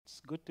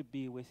It's good to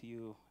be with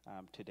you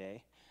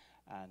today,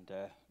 and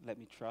let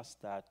me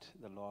trust that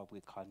the Lord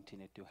will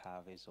continue to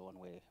have his own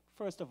way.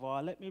 First of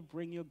all, let me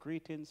bring you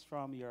greetings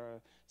from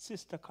your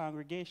sister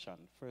congregation,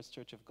 First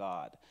Church of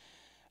God.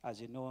 As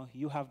you know,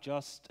 you have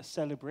just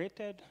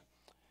celebrated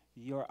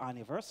your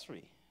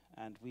anniversary,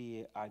 and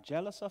we are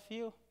jealous of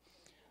you.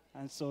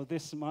 And so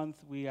this month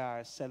we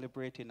are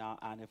celebrating our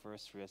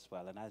anniversary as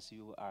well. And as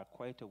you are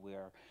quite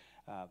aware,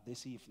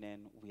 this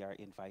evening we are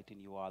inviting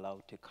you all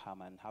out to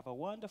come and have a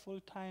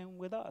wonderful time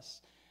with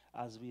us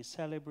as we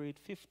celebrate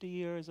 50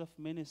 years of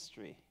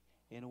ministry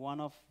in one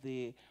of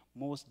the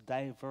most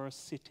diverse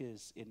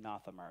cities in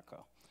North America.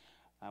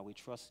 We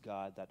trust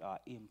God that our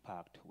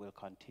impact will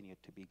continue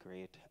to be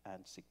great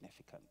and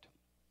significant.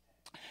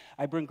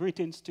 I bring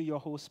greetings to your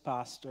host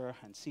pastor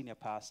and senior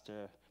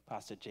pastor,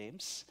 Pastor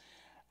James,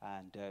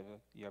 and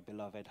your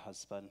beloved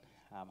husband,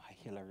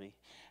 Hillary.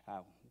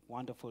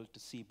 Wonderful to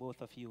see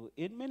both of you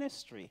in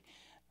ministry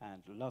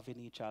and loving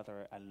each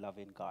other and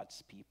loving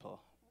God's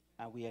people.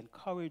 And we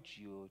encourage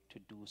you to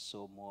do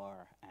so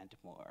more and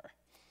more.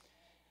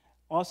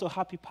 Also,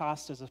 happy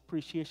Pastors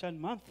Appreciation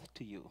Month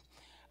to you,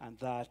 and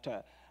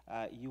that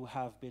you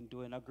have been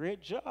doing a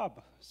great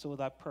job so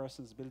that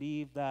persons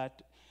believe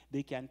that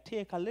they can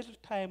take a little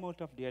time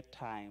out of their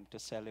time to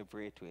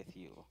celebrate with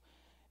you.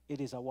 It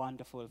is a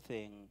wonderful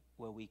thing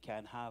where we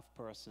can have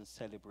persons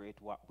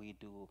celebrate what we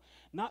do,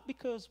 not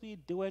because we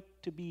do it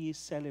to be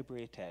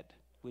celebrated.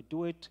 We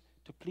do it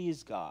to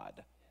please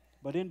God.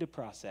 But in the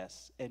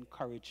process,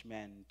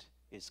 encouragement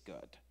is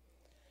good.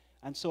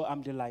 And so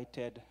I'm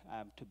delighted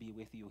to be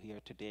with you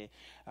here today.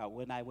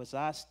 When I was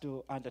asked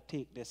to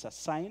undertake this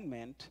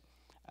assignment,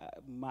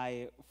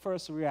 my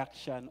first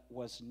reaction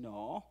was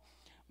no.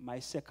 My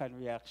second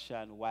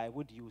reaction, why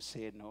would you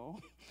say no?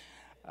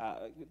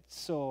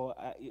 So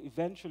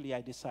eventually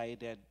I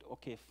decided,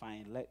 okay,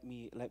 fine, let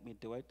me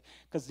do it.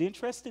 Because the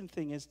interesting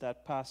thing is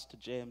that Pastor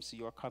James,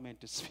 you're coming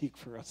to speak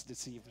for us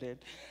this evening.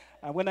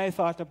 And when I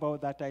thought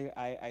about that,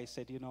 I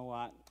said, you know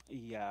what,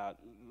 yeah,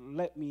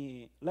 let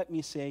me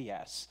say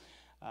yes.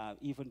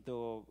 Even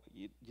though,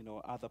 you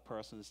know, other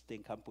persons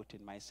think I'm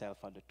putting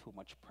myself under too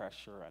much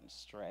pressure and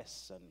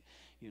stress and,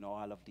 you know,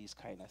 all of these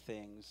kind of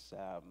things.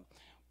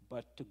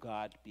 But to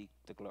God be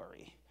the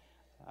glory.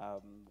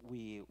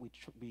 We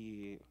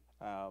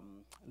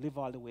live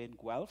all the way in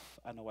Guelph,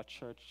 and our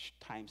church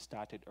time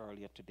started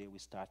earlier today. We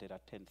started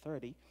at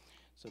 10:30,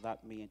 so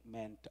that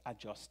meant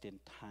adjusting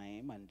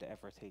time and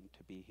everything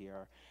to be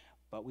here.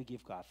 But we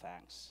give God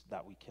thanks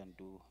that we can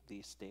do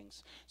these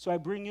things. So I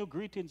bring you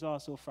greetings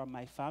also from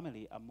my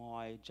family,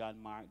 Amoy,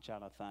 John Mark,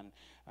 Jonathan.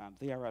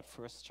 They are at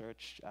First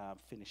Church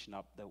finishing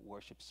up the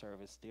worship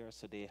service there,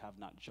 so they have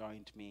not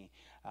joined me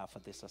for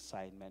this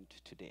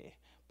assignment today.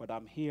 But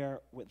I'm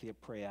here with their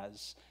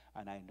prayers,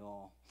 and I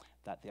know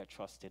that they're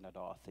trusting that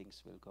all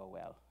things will go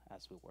well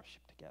as we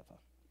worship together.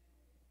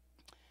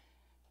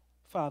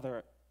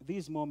 Father,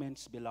 these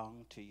moments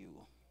belong to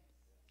you.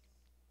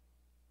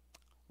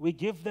 We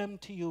give them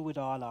to you with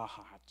all our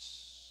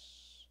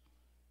hearts.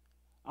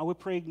 And we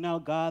pray now,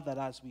 God, that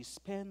as we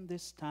spend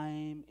this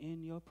time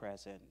in your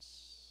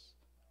presence,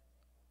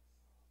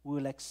 we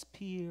will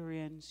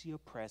experience your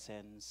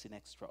presence in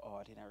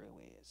extraordinary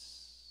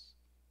ways.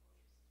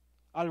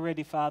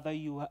 Already, Father,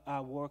 you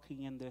are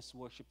working in this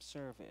worship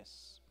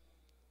service.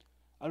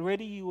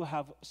 Already you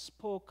have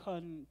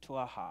spoken to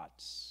our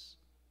hearts.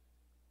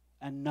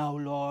 And now,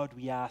 Lord,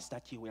 we ask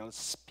that you will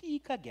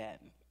speak again,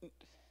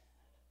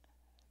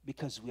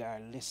 because we are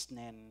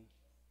listening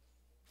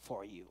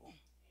for you.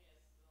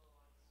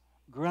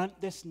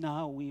 Grant this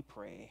now, we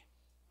pray.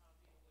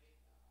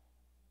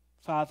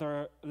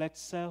 Father, let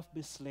self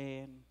be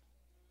slain,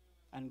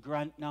 and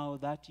grant now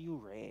that you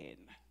reign.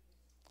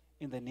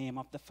 In the name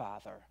of the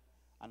Father,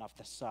 and of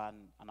the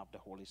Son, and of the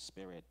Holy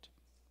Spirit.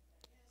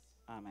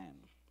 Amen.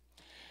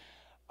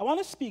 I want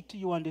to speak to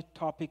you on the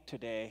topic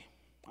today,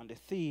 on the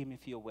theme,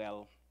 if you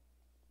will.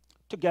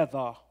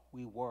 Together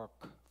we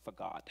work for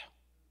God.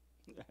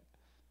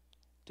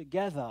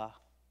 Together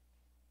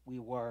we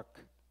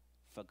work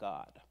for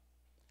God.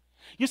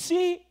 You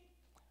see,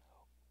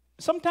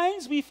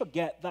 sometimes we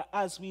forget that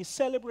as we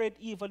celebrate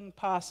even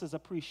Pastors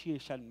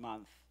Appreciation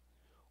Month,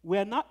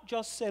 we're not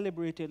just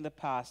celebrating the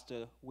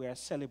pastor, we're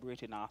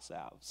celebrating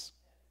ourselves.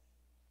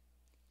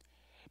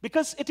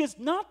 Because it is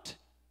not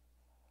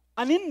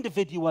an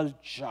individual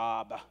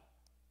job,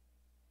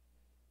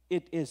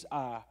 it is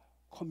a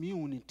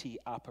community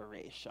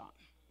operation.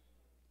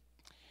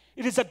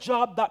 It is a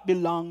job that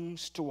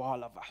belongs to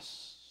all of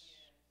us.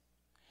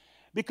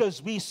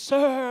 Because we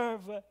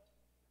serve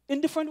in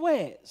different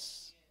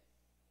ways.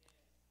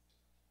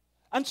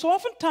 And so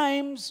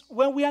oftentimes,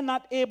 when we are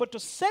not able to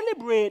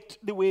celebrate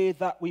the way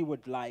that we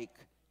would like,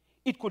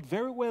 it could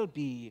very well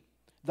be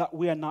that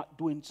we are not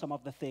doing some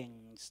of the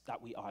things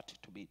that we ought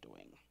to be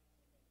doing.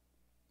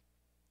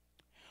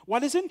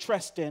 What is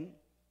interesting,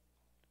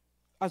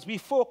 as we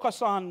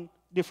focus on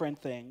different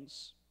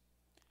things,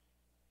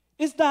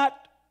 is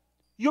that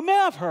you may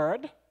have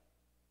heard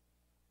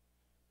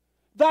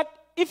that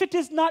if it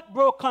is not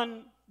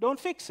broken, don't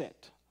fix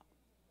it.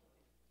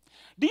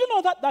 Do you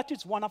know that that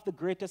is one of the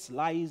greatest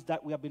lies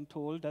that we have been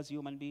told as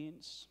human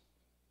beings?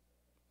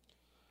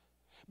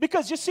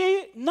 Because you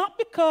see, not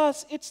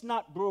because it's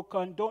not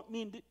broken, don't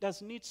mean it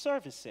doesn't need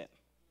servicing.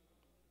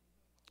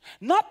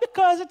 Not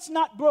because it's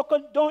not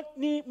broken, don't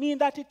mean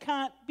that it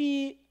can't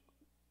be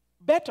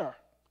better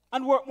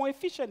and work more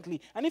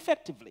efficiently and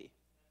effectively.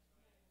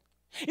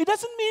 It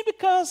doesn't mean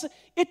because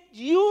it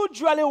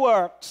usually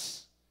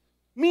works,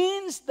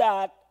 means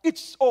that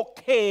it's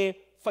okay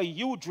for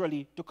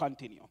usually to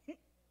continue.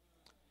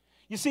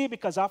 You see,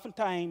 because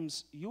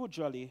oftentimes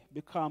usually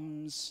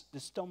becomes the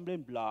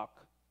stumbling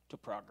block to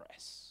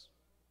progress.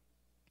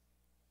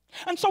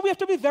 And so we have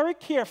to be very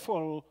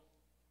careful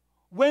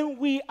when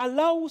we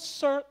allow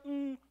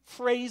certain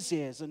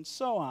phrases and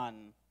so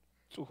on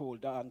to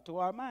hold on to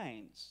our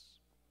minds.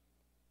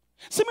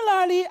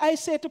 Similarly, I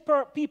say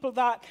to people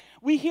that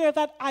we hear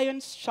that iron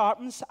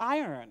sharpens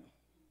iron.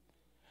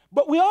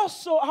 But we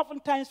also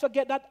oftentimes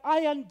forget that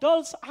iron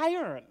dulls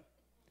iron.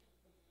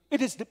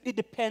 It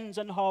depends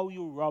on how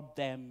you rub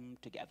them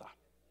together.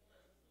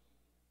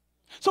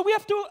 So we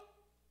have to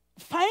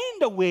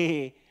find a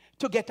way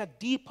to get a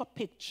deeper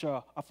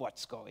picture of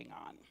what's going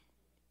on.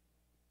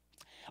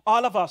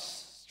 All of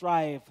us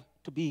strive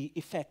to be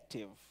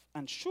effective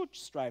and should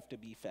strive to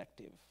be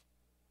effective.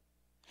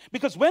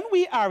 Because when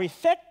we are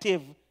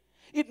effective,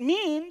 it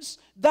means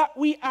that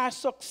we are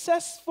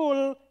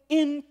successful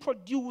in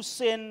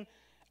producing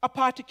a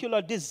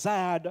particular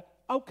desired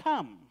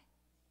outcome.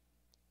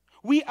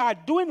 We are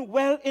doing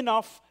well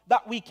enough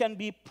that we can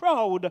be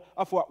proud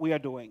of what we are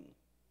doing.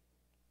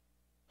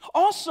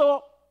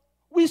 Also,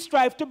 we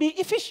strive to be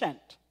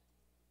efficient.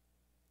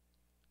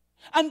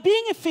 And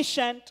being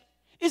efficient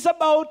is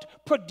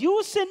about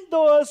producing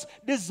those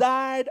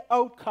desired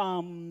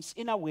outcomes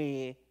in a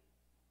way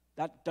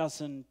that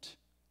doesn't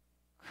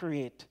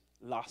create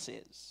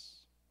losses.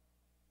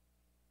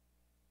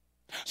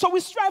 So we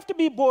strive to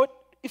be both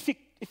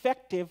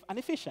effective and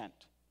efficient.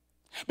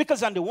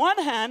 Because on the one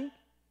hand,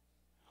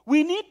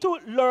 we need to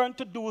learn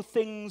to do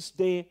things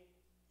the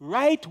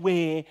right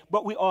way,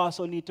 but we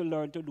also need to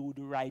learn to do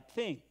the right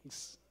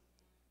things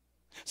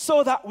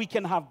so that we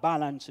can have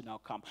balance in our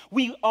outcome.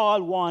 We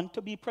all want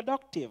to be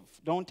productive,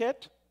 don't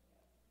it?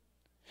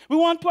 We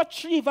want to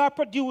achieve or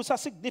produce a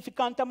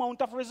significant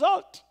amount of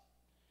result.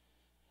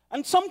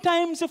 And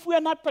sometimes if we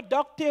are not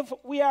productive,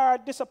 we are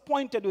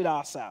disappointed with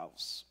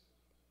ourselves.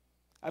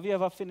 Have you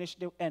ever finished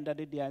the end of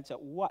the day and said,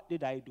 what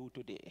did I do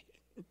today?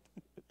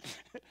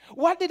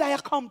 What did I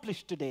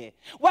accomplish today?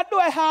 What do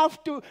I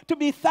have to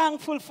be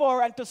thankful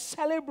for and to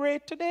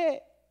celebrate today?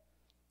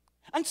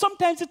 And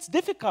sometimes it's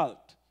difficult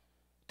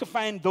to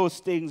find those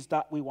things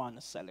that we want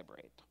to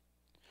celebrate.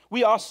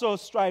 We also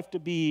strive to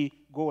be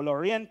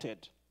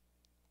goal-oriented.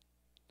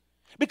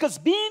 Because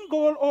being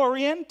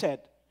goal-oriented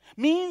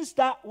means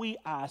that we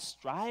are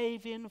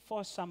striving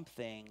for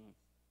something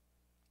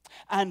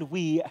and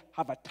we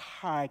have a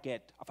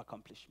target of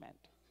accomplishment.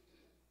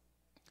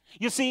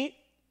 You see,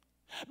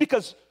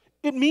 because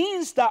it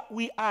means that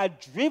we are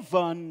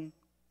driven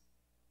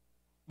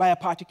by a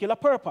particular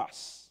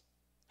purpose,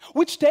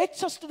 which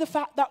takes us to the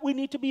fact that we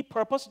need to be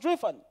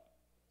purpose-driven.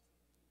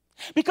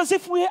 Because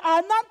if we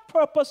are not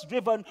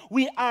purpose-driven,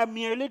 we are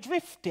merely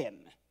drifting.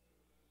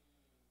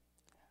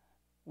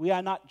 We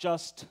are not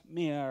just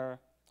mere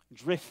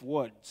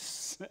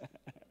driftwoods.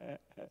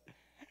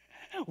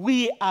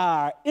 We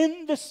are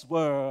in this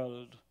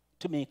world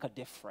to make a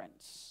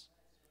difference.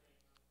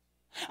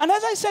 And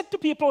as I said to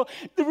people,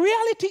 the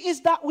reality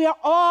is that we are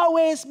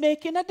always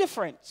making a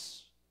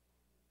difference.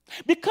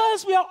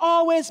 Because we are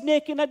always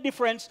making a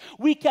difference,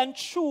 we can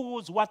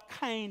choose what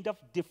kind of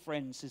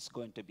difference it's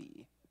going to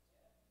be.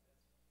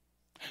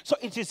 So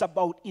it is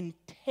about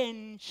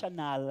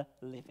intentional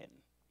living,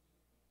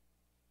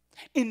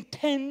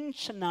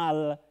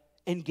 intentional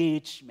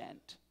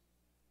engagement,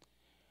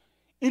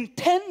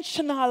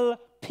 intentional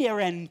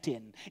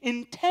parenting,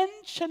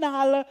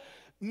 intentional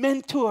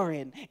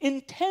mentoring,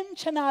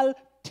 intentional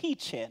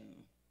teaching,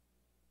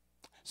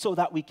 so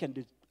that we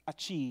can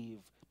achieve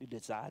the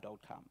desired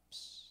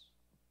outcomes.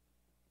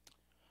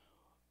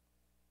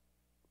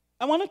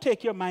 I want to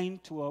take your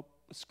mind to a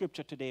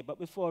scripture today, but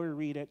before we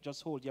read it,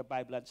 just hold your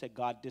Bible and say,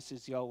 God, this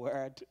is your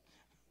word.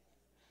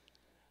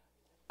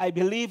 I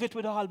believe it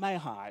with all my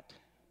heart.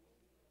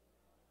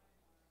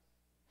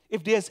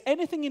 If there's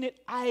anything in it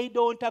I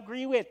don't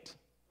agree with,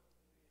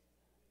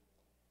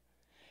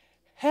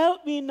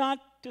 help me not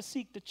to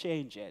seek to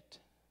change it.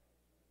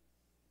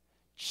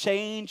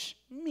 Change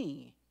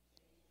me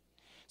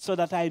so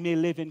that I may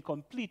live in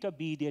complete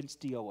obedience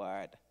to your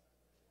word.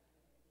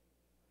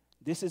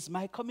 This is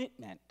my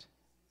commitment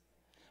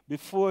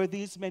before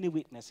these many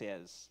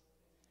witnesses,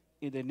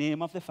 in the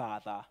name of the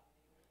Father,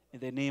 in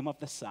the name of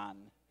the Son,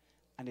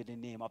 and in the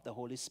name of the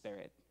Holy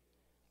Spirit.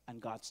 And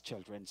God's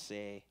children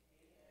say,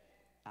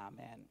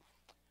 Amen.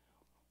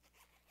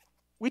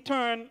 We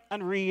turn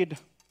and read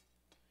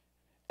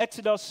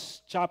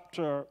Exodus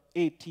chapter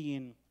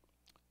 18,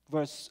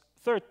 verse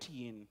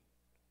 13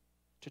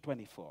 to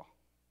 24.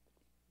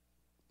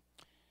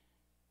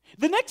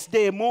 The next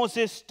day,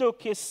 Moses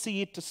took his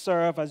seat to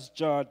serve as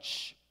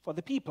judge for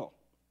the people.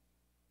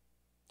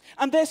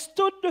 And they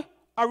stood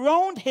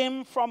around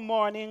him from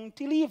morning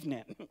till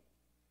evening.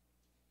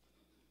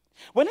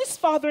 When his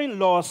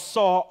father-in-law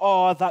saw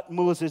all that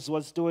Moses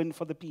was doing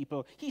for the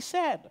people, he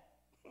said,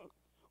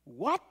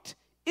 "What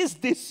is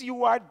this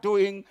you are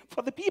doing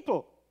for the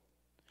people?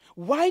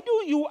 Why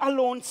do you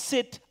alone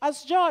sit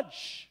as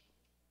judge,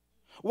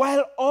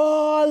 while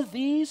all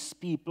these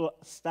people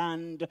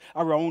stand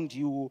around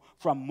you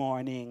from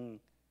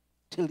morning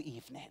till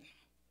evening?"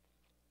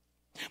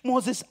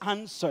 Moses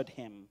answered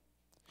him,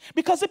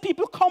 "Because the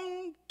people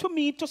come to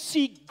me to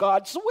seek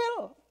God's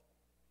will.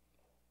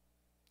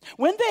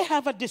 When they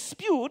have a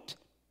dispute,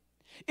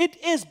 it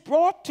is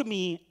brought to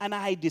me, and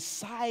I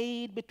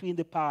decide between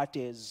the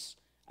parties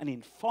and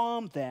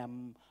inform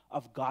them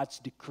of God's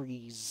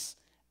decrees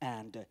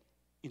and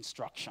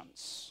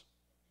instructions."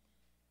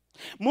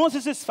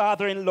 Moses'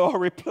 father-in-law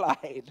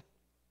replied,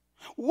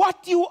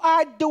 "What you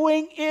are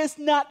doing is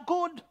not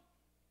good.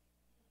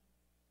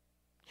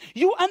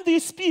 You and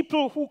these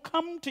people who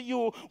come to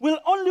you will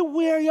only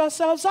wear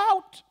yourselves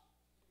out.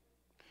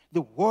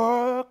 The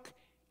work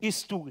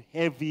is too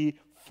heavy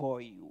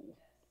for you.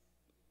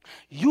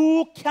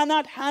 You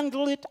cannot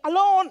handle it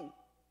alone.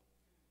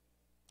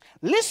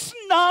 Listen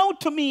now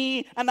to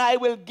me, and I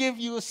will give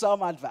you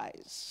some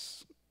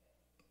advice.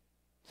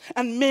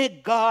 And may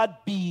God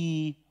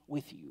be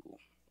with you.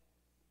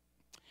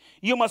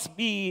 You must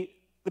be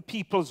the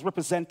people's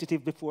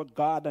representative before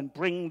God and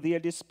bring their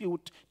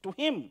dispute to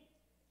him.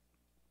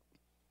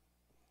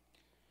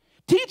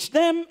 Teach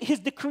them his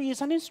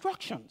decrees and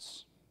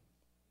instructions,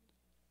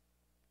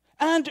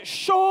 and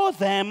show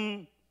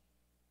them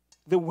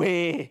the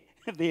way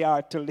they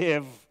are to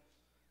live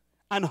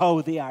and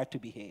how they are to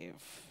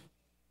behave.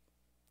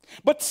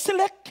 But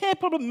select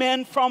capable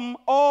men from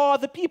all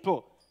the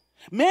people,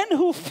 men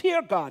who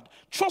fear God,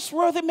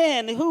 trustworthy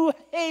men who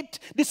hate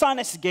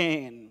dishonest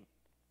gain,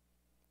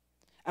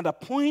 and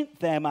appoint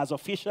them as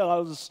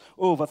officials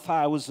over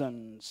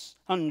thousands,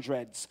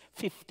 hundreds,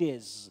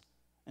 fifties,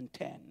 and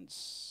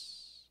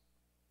tens.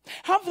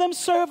 Have them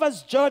serve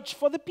as judge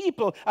for the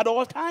people at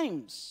all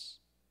times.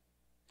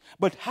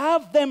 But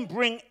have them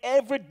bring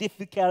every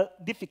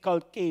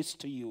difficult case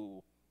to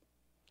you.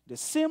 The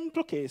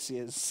simple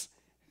cases,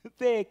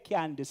 they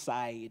can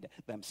decide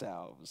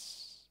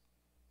themselves."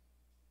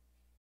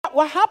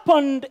 What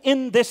happened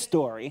in this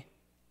story,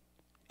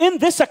 in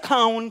this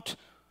account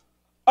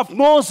of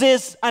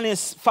Moses and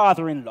his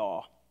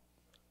father-in-law,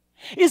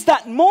 is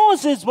that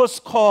Moses was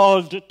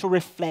called to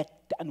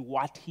reflect on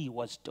what he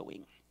was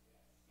doing.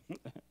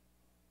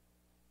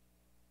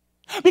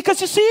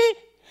 Because you see,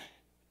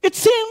 it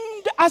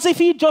seemed as if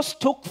he just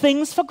took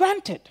things for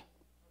granted.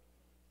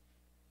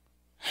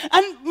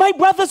 And my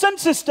brothers and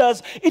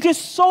sisters, it is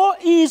so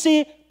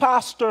easy,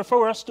 Pastor,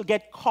 for us to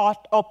get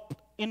caught up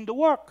in the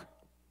work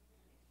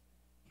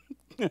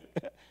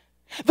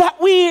that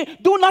we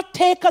do not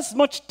take as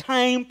much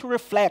time to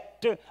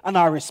reflect on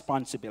our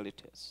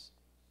responsibilities.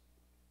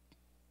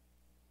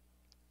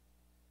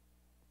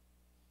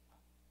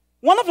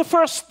 One of the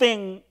first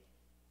things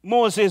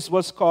Moses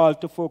was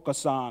called to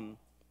focus on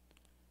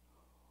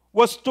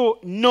was to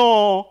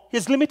know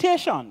his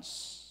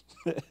limitations.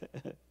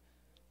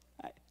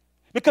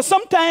 Because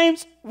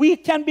sometimes we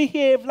can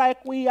behave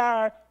like we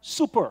are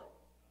super.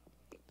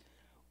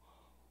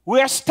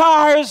 We are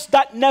stars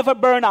that never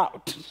burn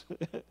out.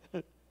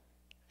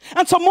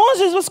 And so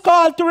Moses was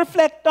called to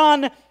reflect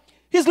on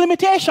his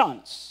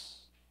limitations.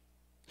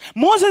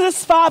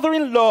 Moses'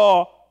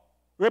 father-in-law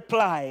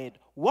replied,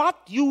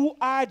 "What you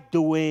are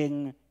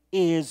doing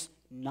is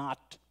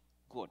not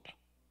good."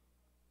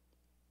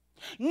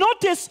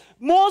 Notice,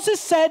 Moses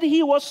said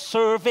he was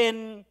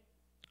serving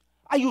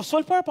a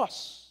useful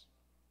purpose.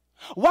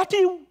 What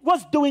he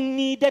was doing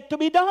needed to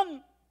be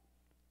done.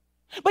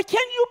 But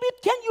can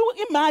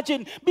you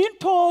imagine being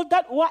told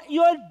that what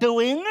you're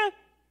doing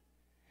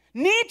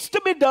needs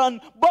to be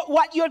done, but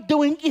what you're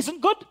doing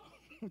isn't good?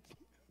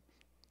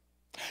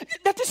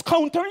 That is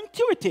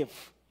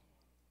counterintuitive.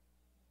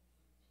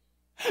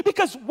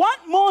 Because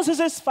what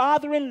Moses'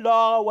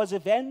 father-in-law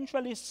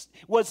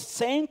was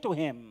saying to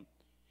him,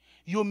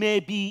 you may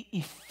be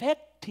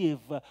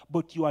effective,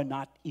 but you are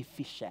not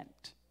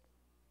efficient.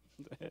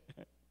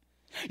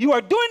 You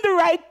are doing the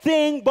right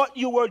thing, but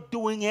you were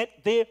doing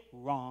it the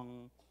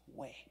wrong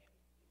way.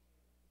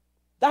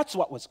 That's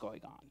what was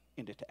going on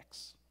in the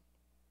text.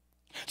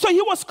 So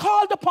he was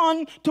called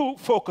upon to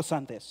focus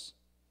on this.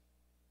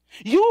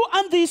 You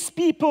and these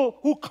people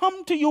who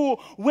come to you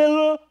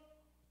will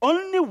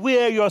only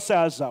wear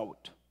yourselves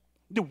out.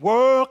 The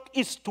work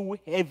is too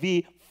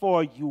heavy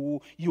for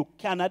you. You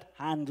cannot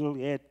handle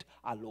it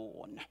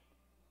alone.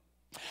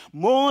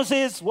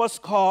 Moses was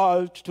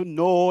called to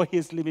know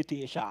his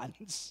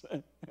limitations.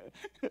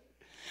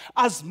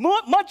 As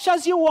much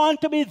as you want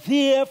to be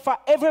there for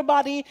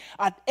everybody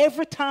at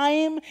every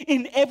time,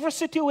 in every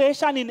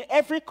situation, in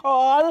every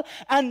call,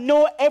 and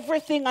know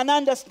everything and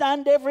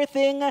understand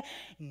everything,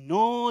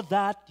 know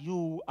that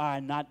you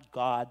are not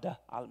God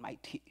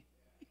Almighty.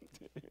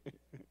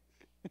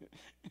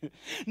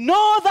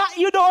 Know that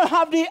you don't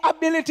have the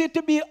ability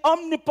to be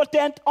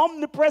omnipotent,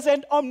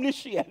 omnipresent,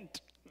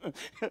 omniscient.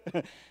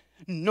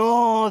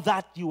 Know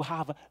that you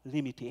have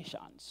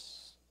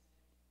limitations.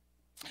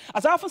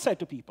 As I often say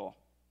to people,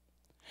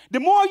 the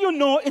more you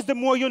know is the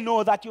more you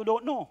know that you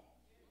don't know.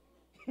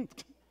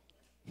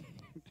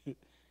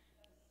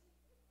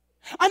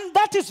 And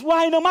that is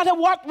why no matter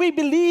what we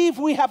believe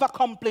we have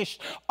accomplished,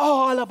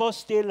 all of us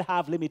still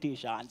have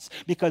limitations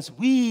because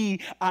we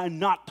are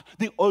not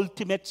the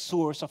ultimate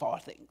source of all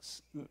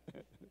things.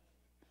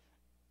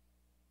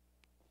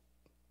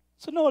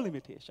 So no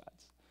limitations.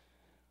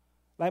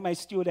 Like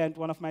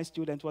one of my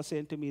students was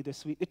saying to me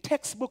this week, the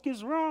textbook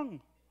is wrong.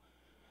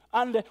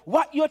 And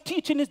what you're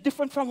teaching is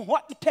different from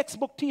what the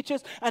textbook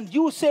teaches. And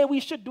you say we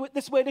should do it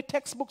this way. The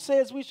textbook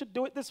says we should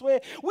do it this way.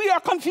 We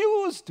are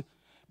confused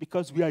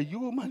because we are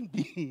human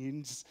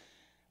beings.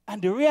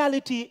 And the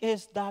reality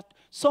is that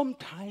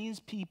sometimes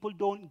people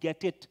don't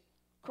get it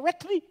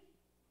correctly.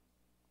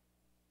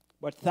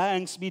 But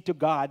thanks be to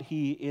God,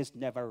 he is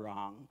never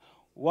wrong.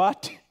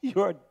 What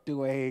you're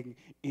doing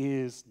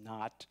is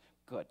not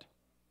good.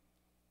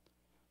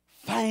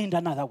 Find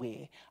another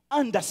way.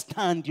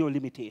 Understand your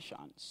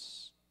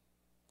limitations.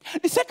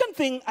 The second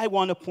thing I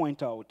want to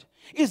point out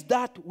is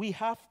that we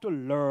have to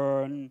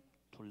learn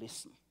to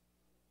listen.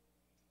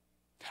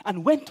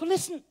 And when to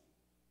listen.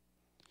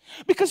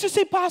 Because you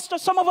see, Pastor,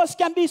 some of us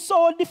can be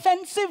so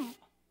defensive.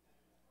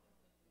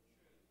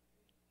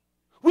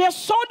 We are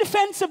so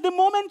defensive the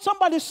moment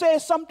somebody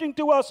says something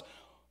to us.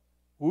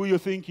 Who you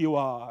think you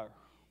are?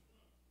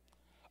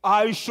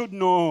 I should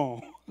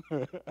know.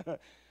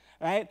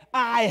 Right?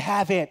 I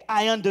have it.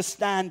 I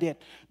understand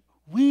it.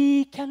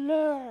 We can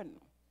learn.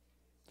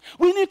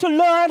 We need to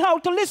learn how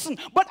to listen.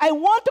 But I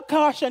want to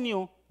caution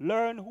you,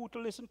 learn who to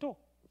listen to.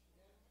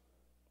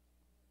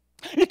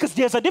 Because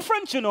there's a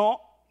difference, you know.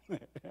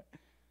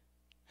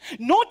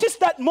 Notice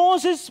that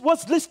Moses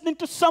was listening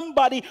to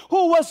somebody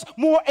who was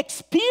more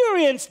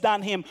experienced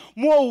than him,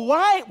 more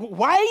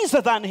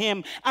wiser than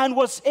him, and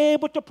was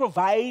able to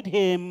provide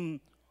him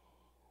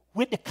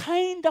with the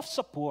kind of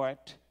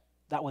support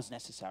that was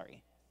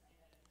necessary.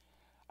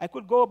 I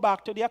could go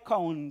back to the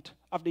account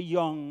of the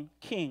young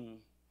king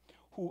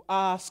who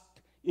asked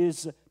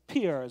his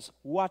peers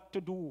what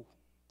to do.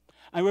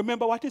 And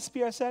remember what his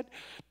peers said?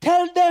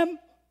 Tell them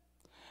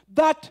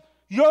that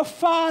your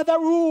father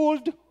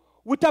ruled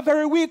with a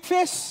very weak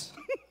fist.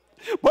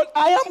 But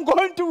I am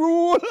going to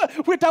rule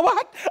with a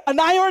what? An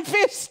iron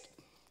fist.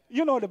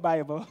 You know the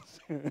Bible.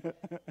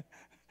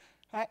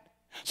 Right?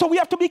 So we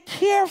have to be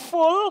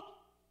careful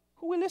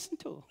who we listen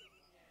to.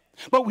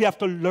 But we have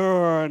to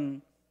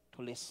learn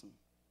to listen.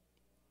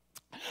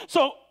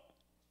 So,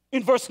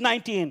 in verse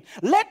 19,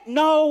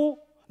 listen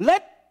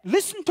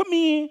to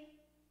me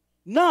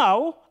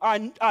now,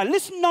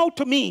 listen now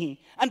to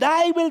me, and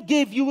I will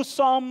give you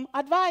some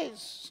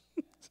advice.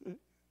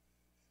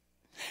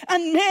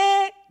 And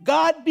may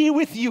God be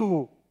with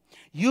you.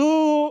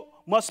 You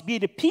must be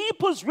the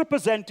people's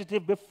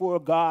representative before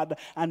God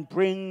and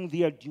bring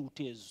their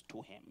duties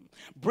to him.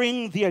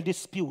 Bring their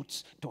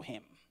disputes to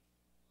him.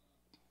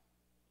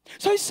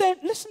 So he said,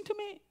 listen to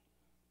me.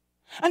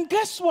 And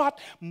guess what?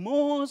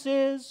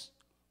 Moses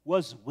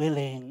was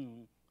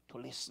willing to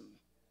listen.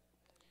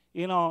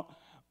 You know,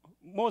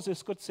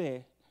 Moses could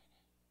say,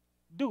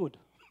 dude,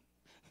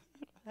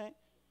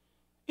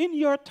 in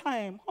your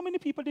time, how many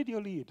people did you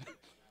lead?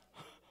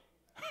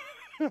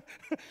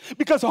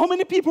 Because how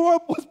many people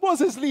was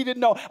Moses leading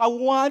now? I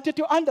want you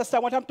to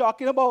understand what I'm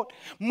talking about.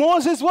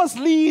 Moses was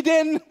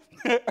leading,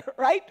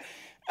 right,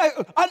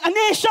 a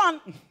nation.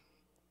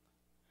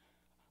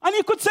 And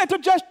he could say to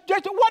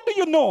Joshua, what do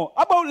you know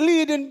about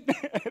leading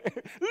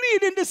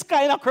this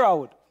kind of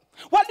crowd?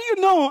 What do you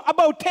know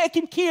about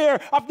taking care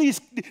of this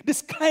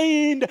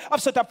kind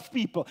of set of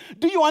people?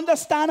 Do you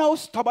understand how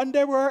stubborn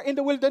they were in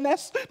the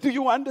wilderness? Do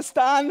you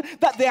understand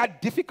that they are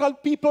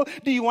difficult people?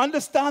 Do you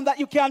understand that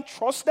you can't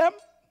trust them?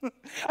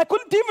 I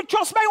couldn't even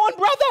trust my own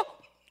brother.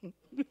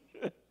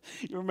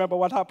 You remember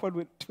what happened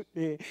with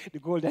the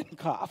golden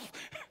calf,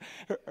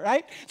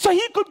 right? So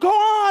he could go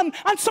on,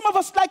 and some of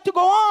us like to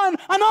go on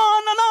and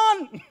on and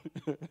on.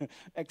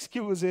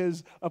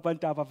 Excuses upon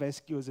top of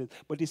excuses.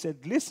 But he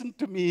said, listen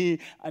to me,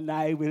 and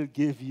I will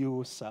give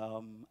you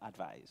some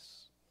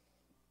advice.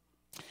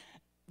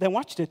 Then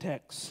watch the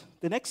text.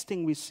 The next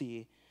thing we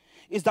see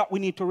is that we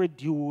need to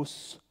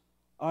reduce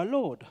our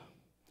load.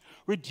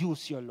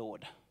 Reduce your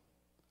load.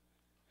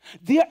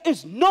 There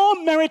is no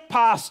merit,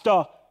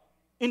 Pastor,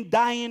 in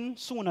dying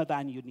sooner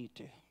than you need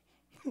to.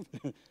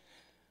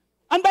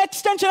 And by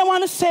extension, I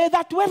want to say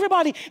that to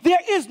everybody. There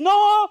is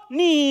no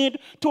need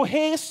to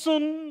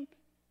hasten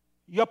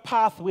your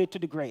pathway to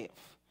the grave.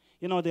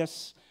 You know,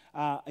 there's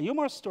a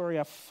humorous story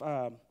of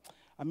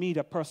a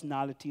media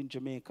personality in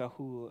Jamaica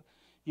who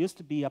used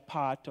to be a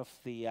part of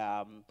the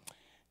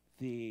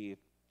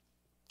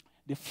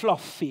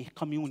fluffy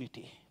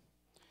community,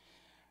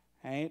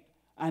 right?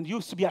 And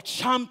used to be a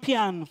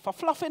champion for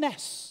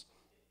fluffiness.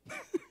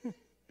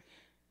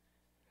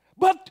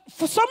 But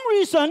for some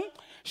reason,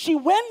 she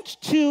went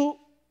to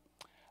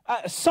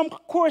some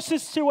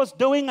courses she was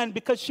doing, and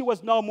because she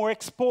was now more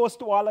exposed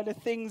to all of the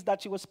things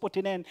that she was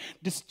putting in,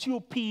 the stew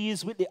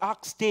peas with the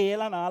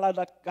oxtail and all of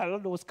that, all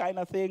of those kind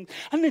of things,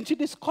 and then she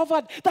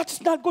discovered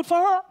that's not good for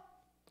her.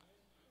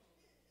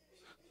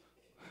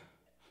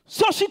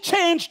 So she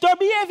changed her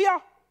behavior,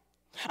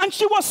 and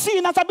she was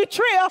seen as a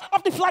betrayer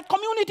of the flat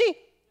community.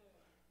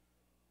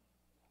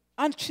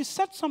 And she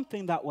said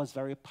something that was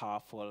very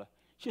powerful.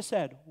 She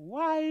said,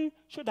 why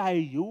should I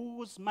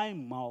use my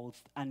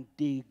mouth and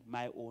dig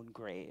my own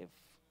grave?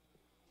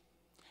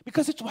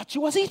 Because it's what she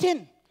was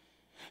eating.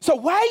 So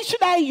why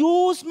should I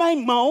use my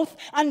mouth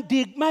and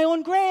dig my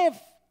own grave?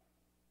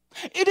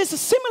 It is a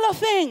similar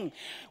thing.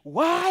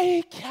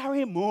 Why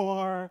carry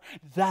more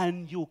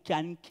than you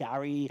can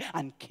carry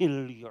and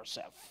kill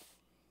yourself?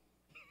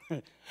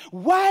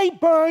 Why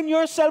burn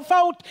yourself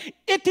out?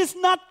 It is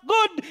not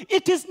good.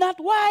 It is not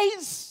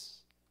wise.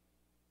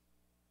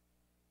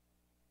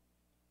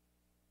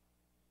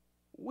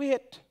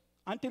 Wait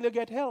until you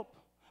get help.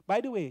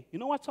 By the way, you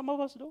know what some of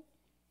us do?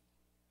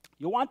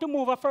 You want to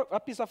move a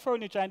piece of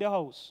furniture in the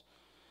house.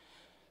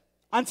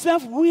 Instead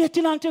of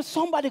waiting until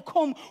somebody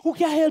come who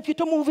can help you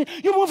to move it,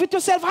 you move it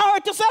yourself,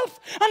 hurt yourself,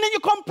 and then you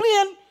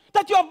complain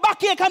that you have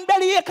backache and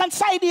belly ache and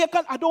side ache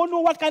and I don't know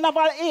what kind of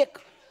an ache.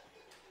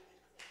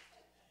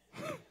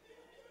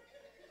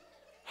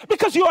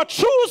 Because you are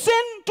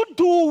choosing to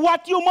do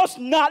what you must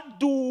not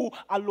do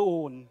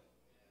alone.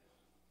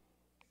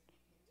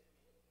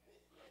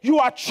 You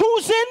are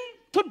choosing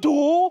to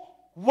do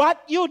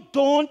what you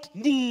don't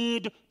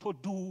need to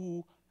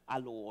do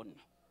alone.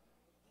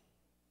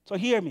 So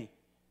hear me.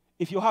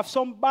 If you have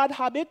some bad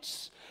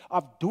habits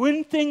of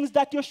doing things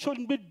that you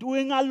shouldn't be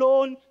doing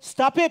alone,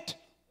 stop it.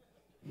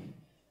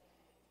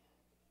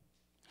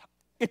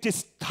 It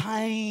is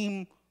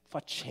time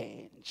for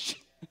change.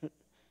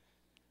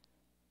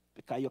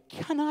 Because you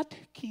cannot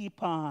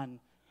keep on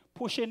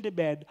pushing the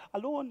bed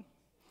alone.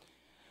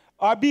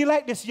 Or be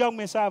like this young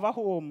man, I have a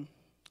home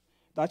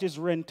that is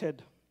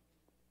rented.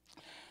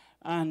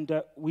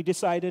 And we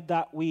decided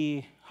that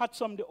we had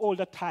some of the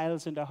older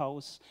tiles in the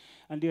house.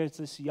 And there's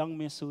this young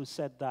miss who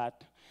said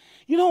that,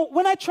 you know,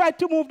 when I try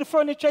to move the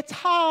furniture, it's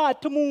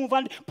hard to move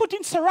and put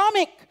in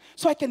ceramic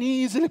so I can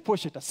easily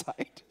push it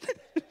aside.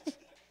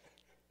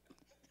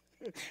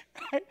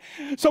 Right?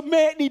 So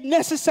make the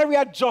necessary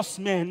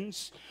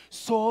adjustments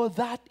so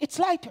that it's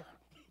lighter.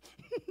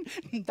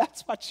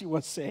 That's what she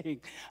was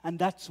saying. And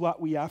that's what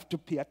we have to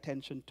pay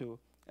attention to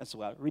as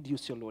well.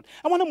 Reduce your load.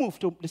 I want to move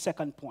to the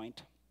second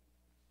point.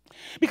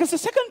 Because the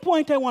second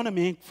point I want to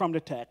make from the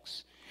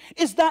text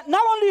is that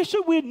not only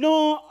should we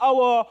know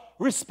our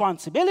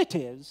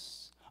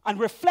responsibilities and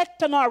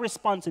reflect on our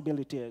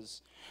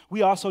responsibilities,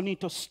 we also need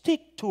to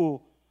stick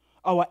to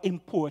our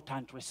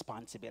important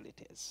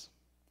responsibilities.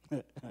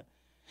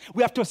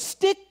 We have to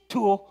stick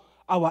to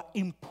our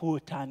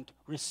important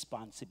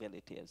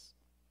responsibilities.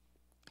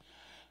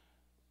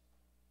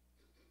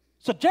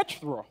 So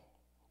Jethro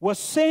was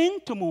saying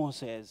to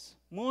Moses,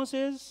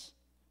 Moses,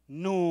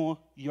 know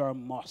your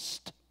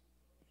must.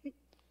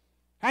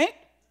 Right?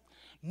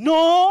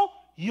 Know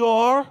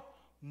your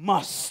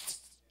must.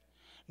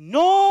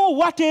 Know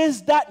what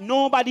is that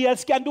nobody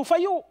else can do for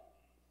you.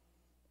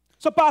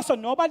 So, Pastor,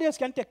 nobody else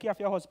can take care of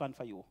your husband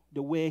for you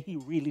the way he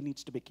really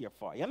needs to be cared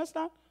for. You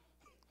understand?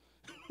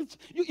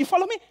 You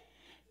follow me?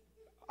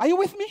 Are you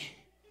with me?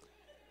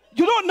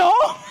 You don't know?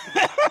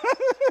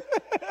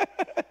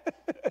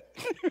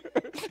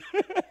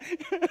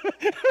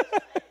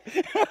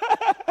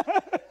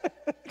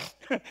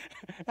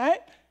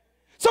 Right?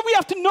 So we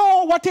have to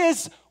know what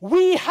is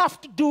we have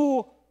to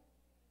do,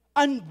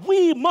 and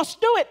we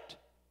must do it.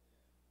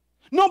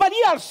 Nobody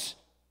else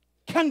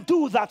can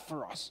do that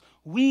for us.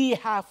 We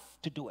have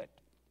to do it.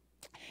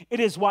 It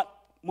is what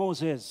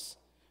Moses,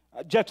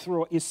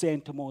 Jethro is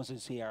saying to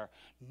Moses here.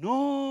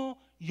 Know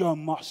your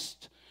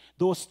must.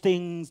 Those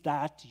things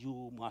that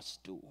you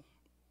must do.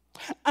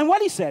 And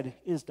what he said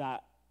is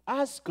that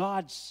as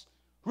God's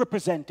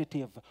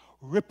representative,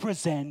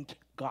 represent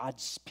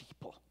God's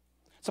people.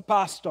 So,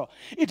 Pastor,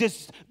 it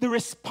is the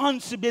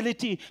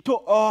responsibility to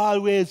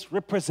always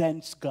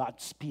represent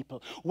God's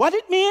people. What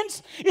it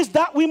means is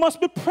that we must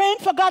be praying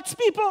for God's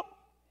people,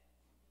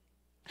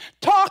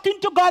 talking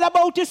to God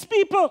about his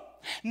people,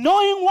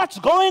 knowing what's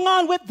going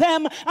on with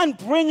them and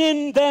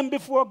bringing them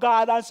before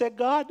God and say,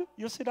 God,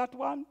 you see that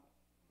one?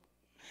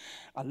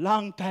 A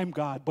long time,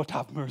 God, but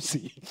have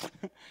mercy.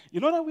 You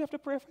know that we have to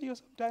pray for you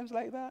sometimes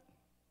like that?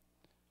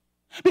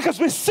 Because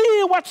we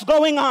see what's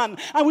going on,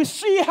 and we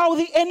see how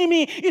the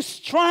enemy is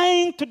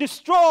trying to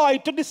destroy,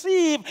 to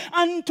deceive,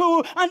 and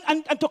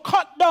to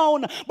cut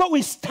down. But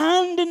we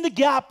stand in the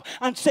gap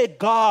and say,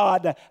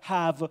 God,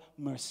 have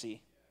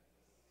mercy.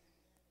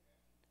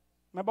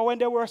 Remember when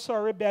they were so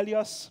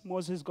rebellious,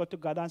 Moses got to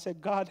God and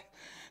said, God,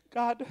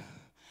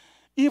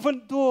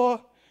 even though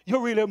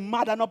you're really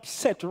mad and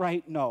upset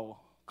right now,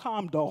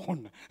 calm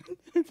down.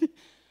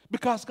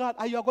 Because God,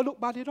 are you going to look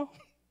bad, you know?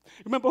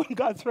 Remember when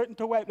God threatened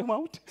to wipe them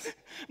out?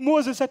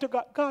 Moses said to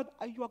God, God,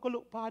 are you going to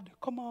look bad?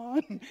 Come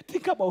on,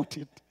 think about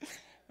it.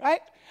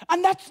 Right?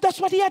 And that's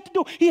what he had to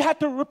do. He had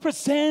to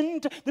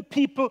represent the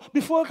people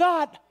before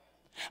God.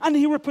 And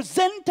he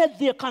represented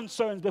their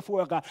concerns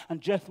before God. And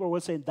Jethro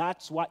was saying,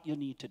 that's what you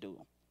need to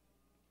do.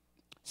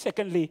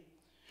 Secondly,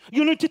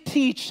 you need to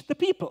teach the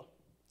people.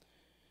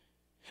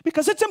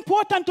 Because it's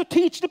important to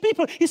teach the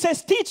people. He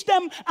says, teach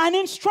them and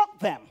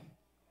instruct them.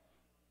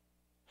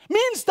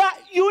 Means that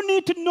you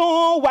need to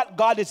know what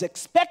God is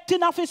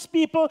expecting of his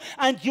people,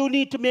 and you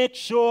need to make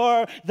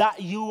sure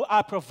that you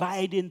are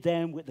providing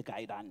them with the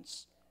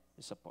guidance,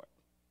 the support.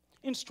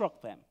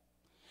 Instruct them.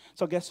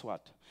 So guess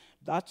what?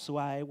 That's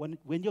why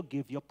when you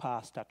give your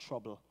pastor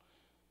trouble,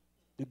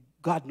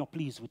 God not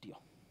pleased with you.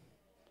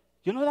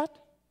 You know that?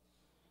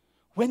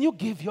 When you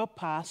give your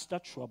pastor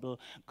trouble,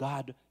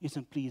 God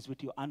isn't pleased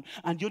with you.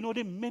 And you know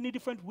the many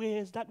different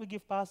ways that we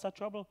give pastor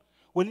trouble.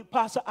 When the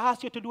pastor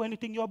asks you to do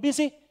anything, you're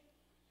busy.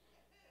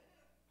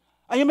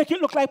 And you make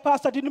it look like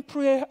pastor didn't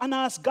pray and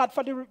ask God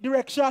for the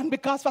direction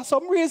because for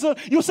some reason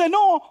you say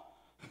no.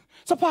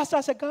 So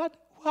pastor said, God,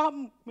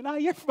 I'm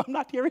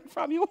not hearing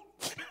from you.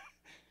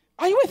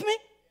 Are you with me?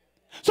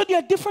 So there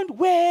are different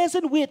ways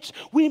in which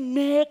we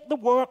make the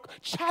work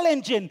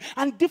challenging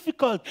and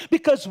difficult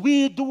because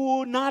we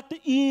do not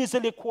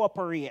easily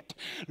cooperate.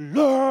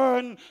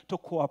 Learn to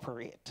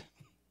cooperate.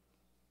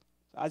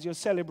 As you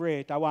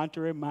celebrate, I want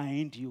to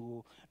remind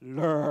you,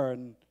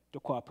 learn to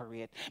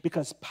cooperate.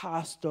 Because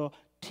pastor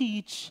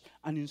teach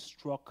and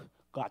instruct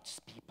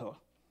God's people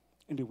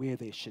in the way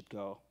they should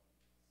go.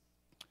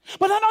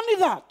 But not only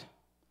that,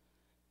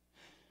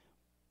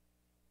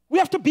 we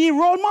have to be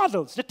role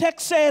models. The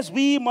text says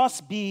we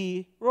must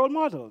be role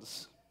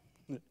models.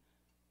 We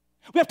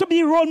have to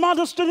be role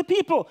models to the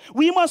people.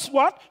 We must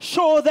what?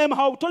 Show them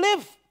how to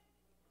live.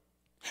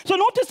 So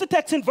notice the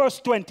text in verse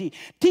 20.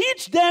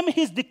 Teach them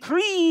his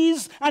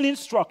decrees and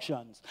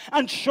instructions,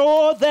 and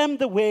show them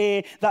the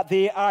way that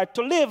they are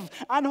to live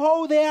and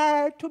how they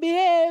are to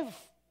behave.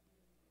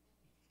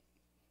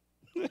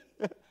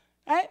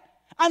 Right?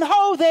 And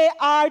how they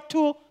are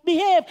to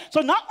behave.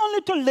 So not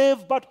only to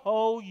live, but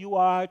how you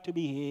are to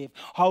behave,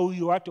 how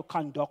you are to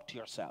conduct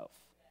yourself.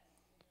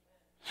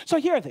 So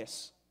hear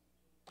this.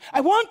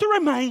 I want to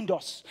remind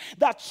us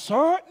that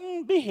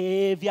certain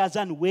behaviors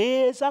and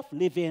ways of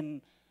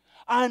living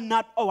are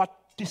not our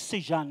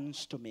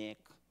decisions to make.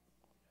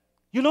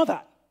 You know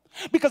that?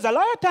 Because a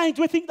lot of times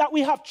we think that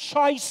we have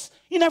choice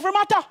in every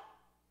matter.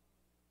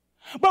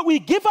 But we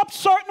give up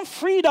certain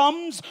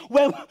freedoms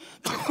when,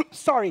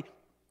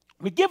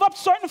 we give up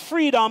certain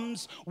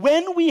freedoms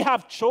when we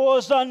have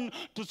chosen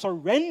to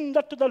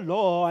surrender to the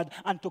Lord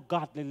and to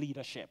godly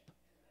leadership.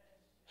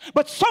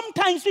 But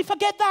sometimes we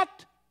forget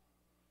that.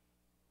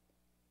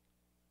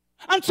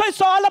 And so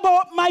it's all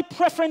about my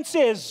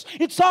preferences.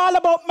 It's all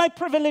about my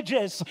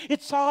privileges.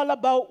 It's all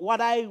about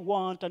what I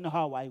want and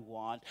how I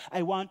want.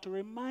 I want to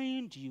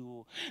remind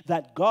you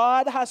that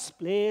God has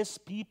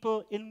placed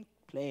people in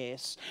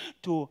place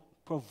to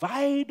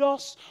provide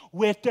us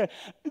with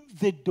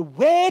the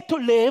way to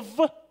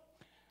live,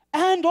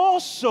 and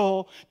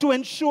also to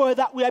ensure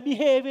that we are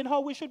behaving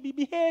how we should be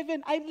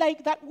behaving. I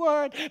like that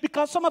word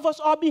because some of us,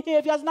 our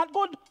behavior is not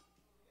good.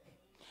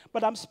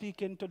 But I'm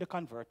speaking to the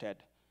converted.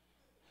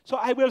 So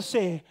I will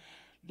say,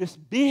 the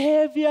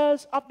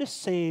behaviors of the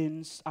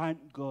saints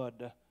aren't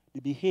good.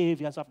 The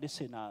behaviors of the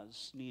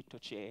sinners need to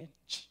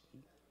change.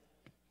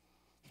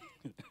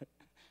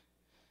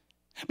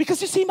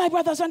 Because you see, my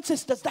brothers and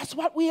sisters, that's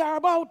what we are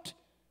about.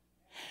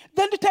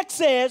 Then the text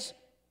says,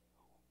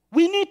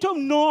 we need to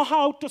know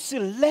how to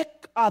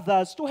select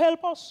others to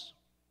help us.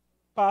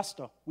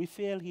 Pastor, we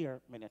fail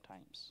here many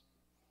times.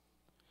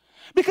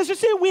 Because you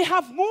see, we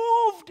have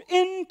moved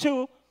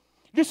into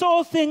this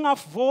whole thing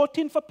of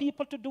voting for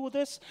people to do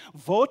this,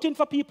 voting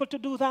for people to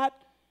do that.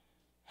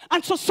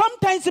 And so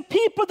sometimes the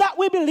people that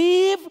we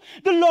believe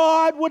the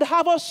Lord would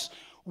have us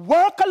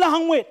work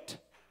along with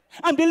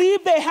and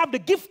believe they have the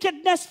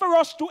giftedness for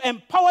us to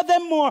empower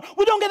them more,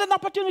 we don't get an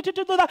opportunity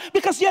to do that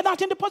because they're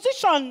not in the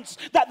positions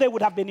that they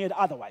would have been in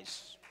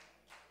otherwise.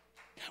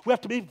 We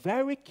have to be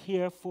very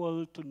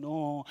careful to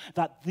know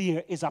that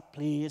there is a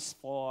place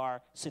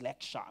for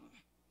selection.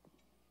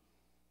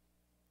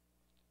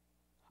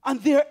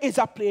 And there is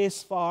a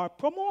place for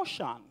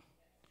promotion.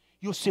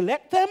 You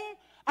select them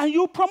and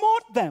you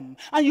promote them.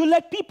 And you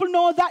let people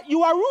know that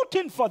you are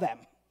rooting for them.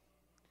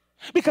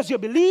 Because you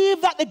believe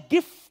that the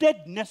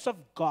giftedness of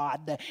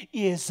God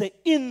is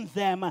in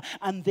them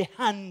and the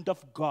hand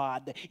of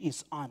God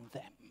is on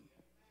them.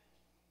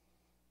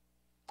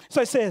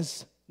 So it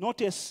says,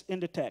 notice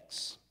in the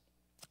text,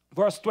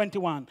 verse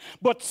 21,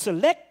 but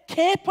select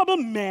capable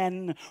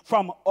men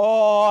from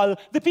all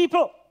the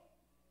people.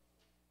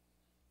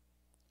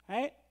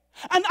 Right?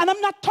 And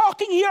I'm not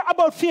talking here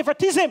about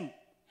favoritism.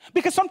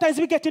 Because sometimes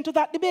we get into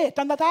that debate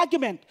and that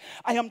argument.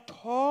 I am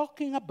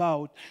talking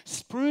about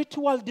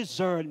spiritual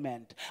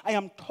discernment. I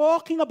am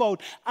talking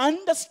about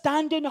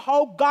understanding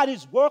how God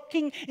is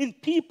working in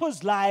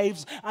people's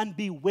lives and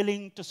be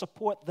willing to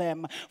support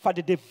them for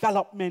the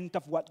development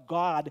of what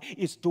God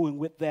is doing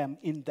with them,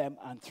 in them,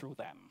 and through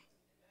them.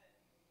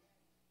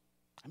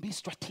 And be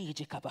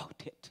strategic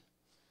about it.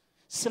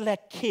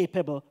 select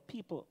capable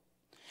people.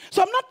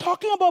 So I'm not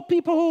talking about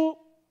people who,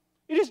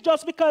 it is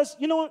just because,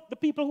 the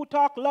people who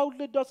talk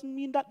loudly doesn't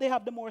mean that they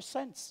have the more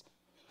sense.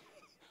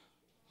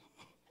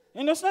 You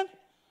understand?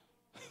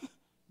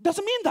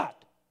 Doesn't mean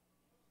that.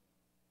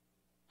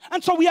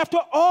 And so we have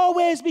to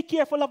always be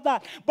careful of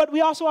that. But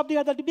we also have the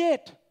other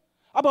debate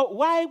about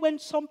why when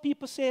some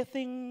people say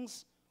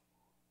things,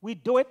 we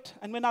do it,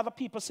 and when other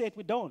people say it,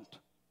 we don't.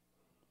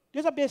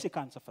 There's a basic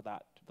answer for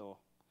that, though.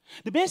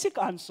 The basic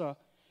answer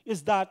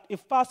is that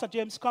if Pastor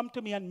James come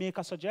to me and make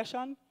a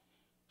suggestion,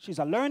 she's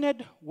a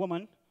learned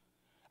woman,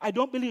 I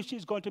don't believe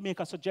she's going to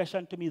make a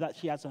suggestion to me that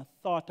she hasn't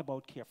thought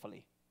about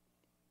carefully.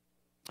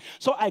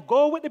 So I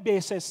go with the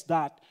basis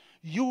that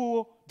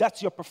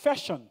that's your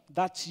profession,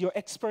 that's your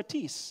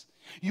expertise.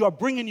 You are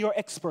bringing your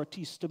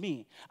expertise to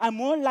me. I'm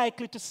more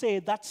likely to say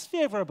that's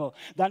favorable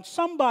than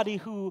somebody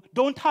who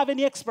don't have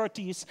any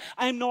expertise.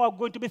 I'm now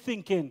going to be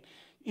thinking,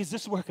 is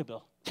this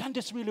workable? Can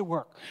this really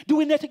work? Do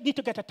we need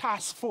to get a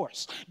task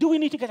force? Do we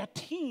need to get a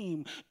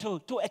team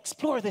to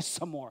explore this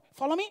some more?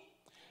 Follow me?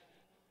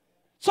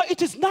 So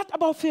it is not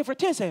about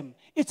favoritism.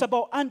 It's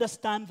about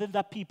understanding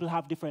that people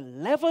have different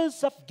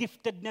levels of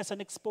giftedness and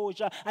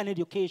exposure and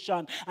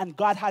education, and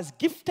God has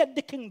gifted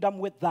the kingdom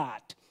with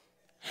that.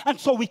 And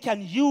so we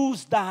can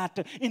use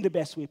that in the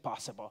best way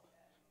possible.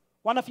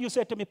 One of you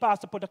said to me,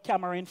 Pastor, put a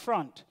camera in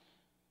front.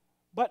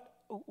 But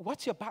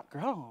what's your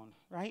background,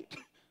 right?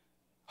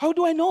 How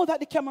do I know that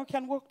the camera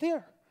can work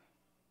there?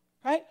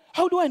 Right?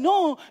 How do I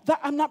know that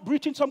I'm not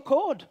breaching some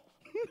code?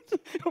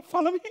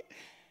 Follow me?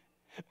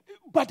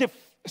 But if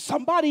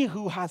somebody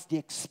who has the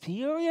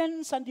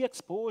experience and the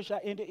exposure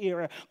in the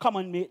area come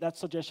and make that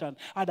suggestion,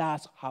 I'd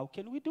ask, how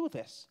can we do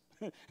this?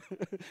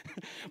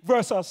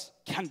 Versus,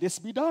 can this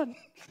be done?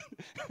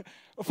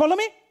 Follow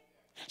me?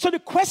 So the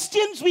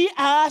questions we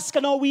ask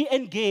and how we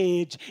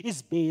engage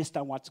is based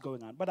on what's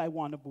going on. But I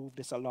want to move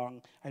this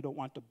along. I don't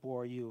want to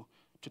bore you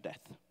to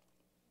death.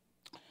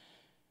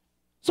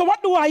 So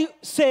what do I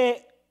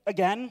say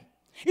again?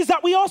 Is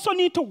that we also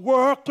need to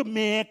work to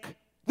make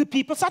the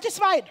people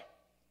satisfied.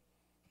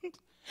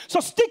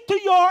 So stick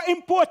to your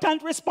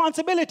important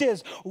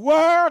responsibilities.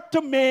 Work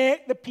to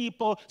make the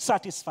people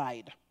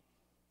satisfied.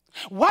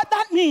 What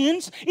that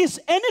means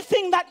is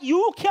anything that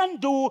you can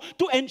do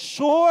to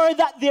ensure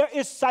that there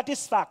is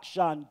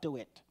satisfaction to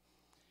it.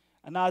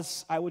 And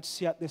as I would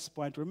say at this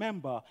point,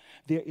 remember,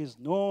 there is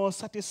no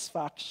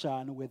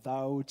satisfaction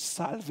without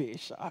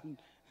salvation.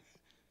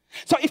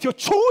 So if you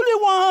truly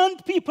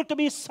want people to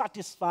be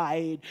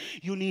satisfied,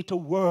 you need to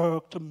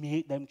work to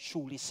make them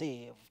truly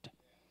saved.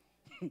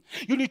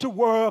 You need to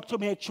work to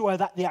make sure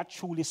that they are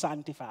truly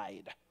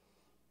sanctified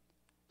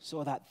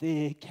so that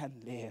they can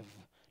live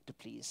to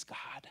please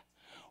God.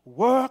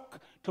 Work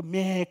to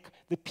make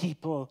the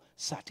people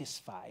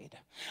satisfied.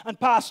 And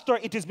Pastor,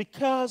 it is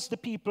because the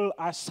people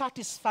are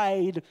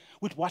satisfied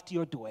with what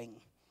you're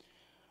doing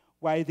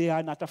why they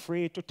are not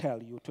afraid to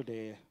tell you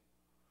today,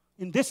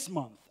 in this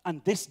month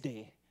and this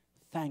day,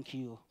 thank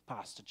you,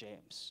 Pastor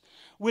James.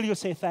 Will you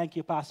say thank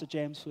you, Pastor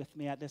James, with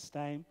me at this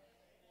time?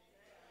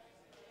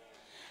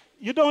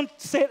 You don't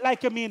say it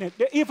like you mean it.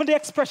 Even the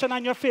expression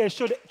on your face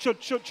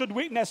should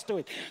witness to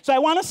it. So I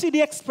want to see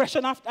the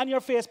expression on your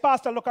face.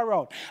 Pastor, look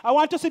around. I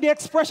want to see the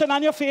expression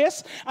on your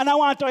face, and I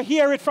want to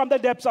hear it from the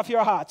depths of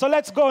your heart. So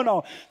let's go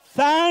now.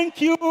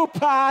 Thank you,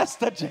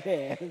 Pastor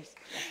James.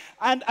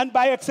 And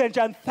by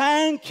extension,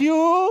 thank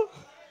you.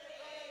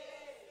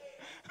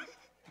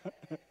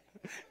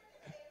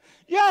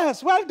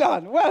 Yes, well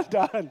done, well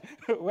done,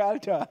 well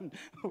done,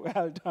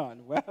 well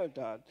done, well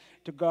done.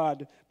 To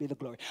God be the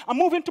glory. I'm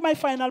moving to my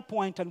final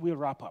point and we'll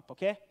wrap up,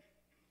 okay?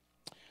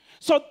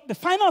 So the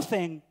final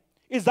thing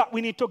is that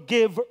we need to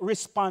give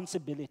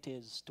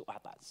responsibilities to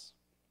others.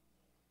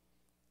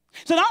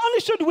 So not only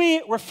should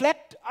we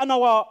reflect on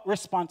our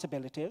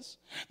responsibilities,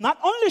 not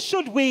only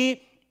should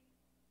we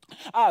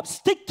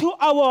stick to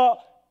our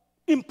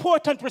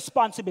important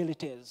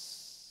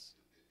responsibilities,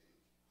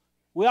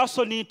 we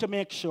also need to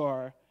make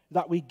sure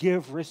that we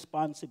give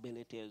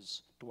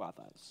responsibilities to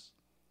others.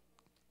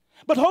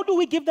 But how do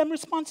we give them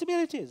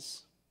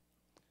responsibilities?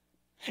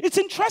 It's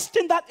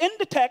interesting that in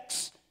the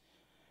text,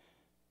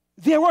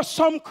 there were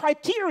some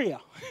criteria.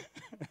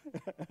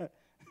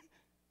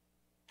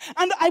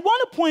 And I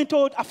want to point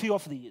out a few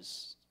of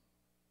these.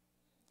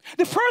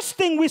 The first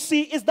thing we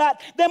see is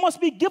that they must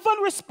be given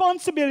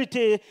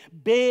responsibility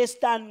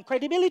based on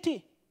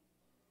credibility.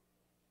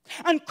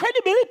 And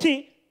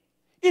credibility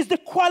is the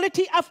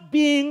quality of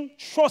being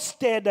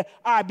trusted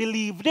or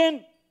believed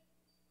in.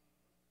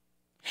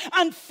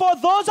 And for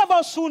those of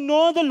us who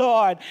know the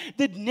Lord,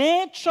 the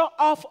nature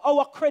of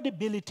our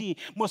credibility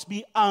must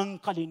be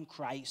anchored in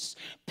Christ.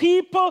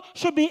 People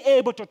should be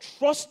able to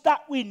trust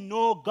that we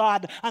know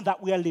God and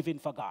that we are living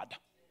for God.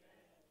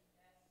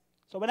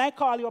 So when I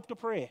call you up to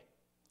pray,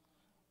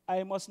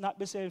 I must not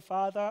be saying,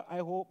 Father, I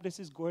hope this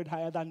is going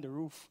higher than the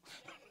roof.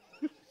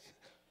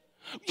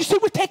 You see,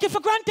 we take it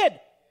for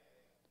granted.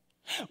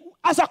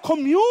 As a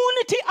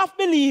community of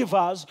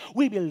believers,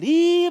 we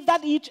believe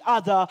that each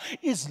other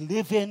is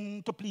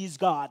living to please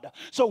God.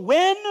 So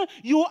when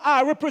you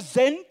are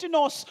representing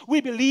us,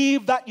 we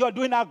believe that you're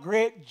doing a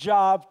great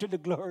job to the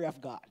glory of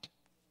God.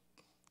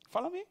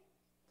 Follow me?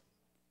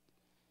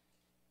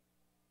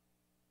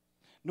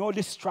 No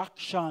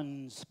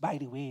distractions by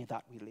the way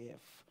that we live.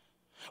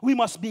 We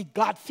must be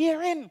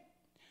God-fearing,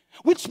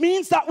 which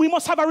means that we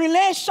must have a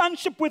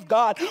relationship with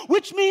God,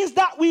 which means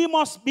that we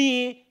must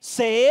be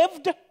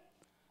saved.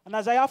 And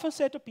as I often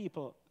say to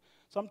people,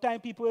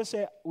 sometimes people will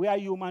say, we are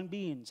human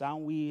beings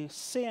and we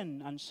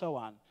sin and so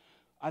on.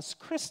 As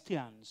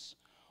Christians,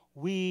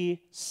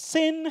 we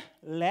sin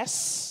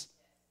less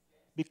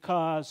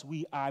because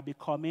we are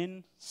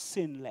becoming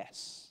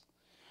sinless.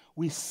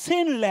 We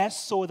sin less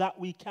so that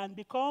we can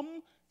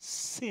become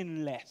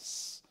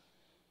sinless.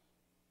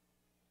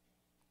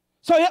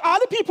 So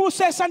other people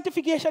say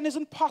sanctification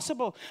isn't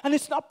possible, and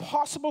it's not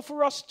possible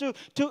for us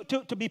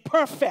to be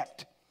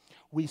perfect.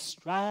 We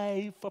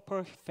strive for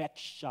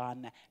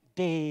perfection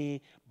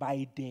day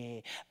by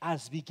day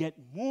as we get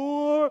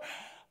more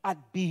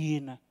at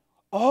being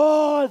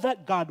all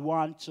that God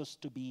wants us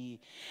to be,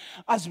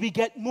 as we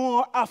get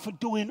more of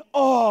doing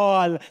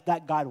all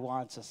that God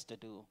wants us to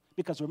do.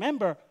 Because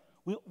remember,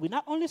 we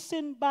not only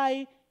sin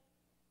by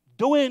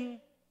doing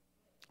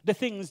the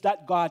things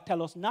that God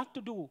tells us not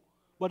to do,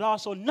 but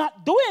also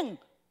not doing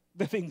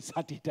the things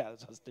that he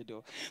tells us to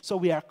do. So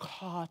we are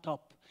caught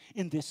up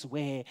in this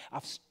way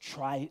of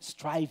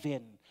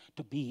striving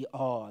to be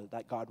all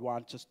that God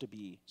wants us to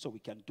be so we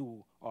can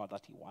do all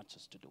that he wants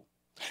us to do.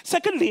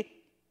 Secondly,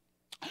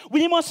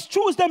 we must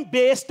choose them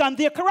based on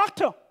their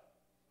character.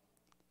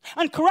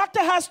 And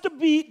character has to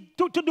be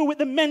to do with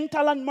the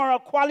mental and moral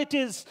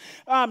qualities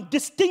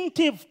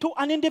distinctive to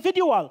an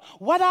individual.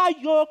 What are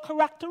your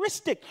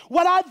characteristics?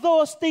 What are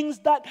those things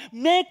that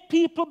make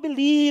people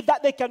believe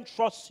that they can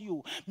trust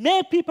you?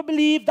 Make people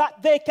believe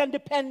that they can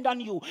depend on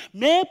you?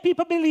 Make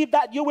people believe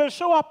that you will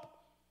show up.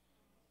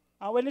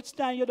 And when it's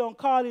time, you don't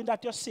call in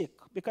that you're sick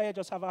because you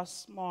just have a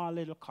small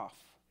little cough.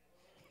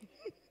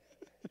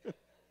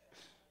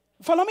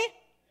 Follow me?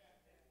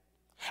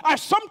 Or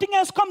something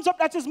else comes up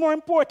that is more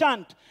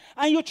important,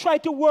 and you try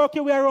to work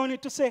your way around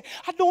it to say,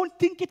 I don't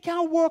think it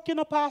can work,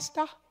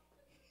 Pastor.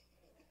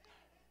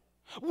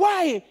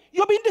 Why?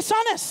 You're being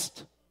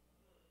dishonest.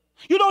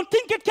 You don't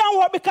think it can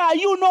work because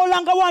you no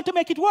longer want to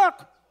make it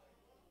work.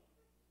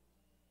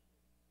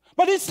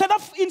 But instead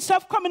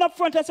of coming up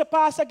front and say,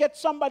 Pastor, get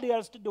somebody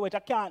else to do it. I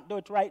can't do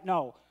it right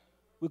now.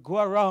 We go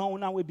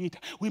around and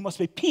we must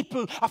be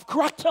people of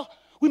character.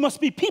 We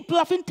must be people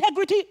of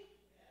integrity.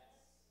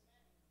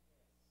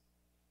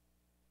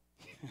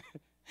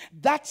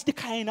 That's the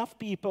kind of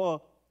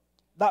people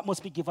that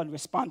must be given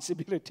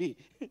responsibility.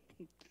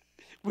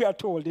 We are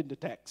told in the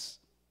text.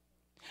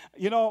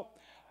 And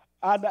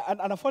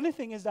a funny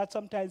thing is that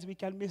sometimes we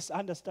can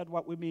misunderstand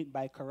what we mean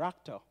by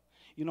character.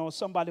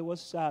 Somebody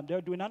was, they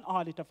were doing an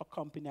audit of a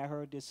company, I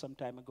heard this some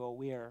time ago,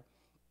 where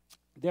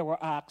they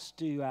were asked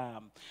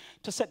to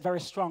set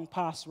very strong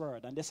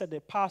password. And they said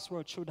the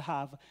password should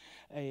have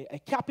a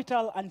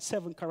capital and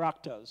 7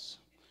 characters.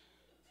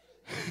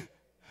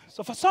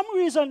 So for some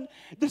reason,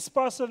 this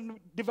person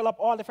developed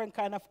all different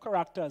kind of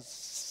characters,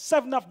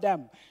 7 of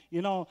them,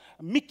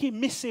 Mickey,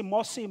 Missy,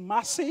 Mossy,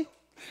 Massy,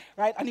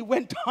 right? And he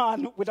went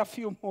on with a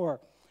few more.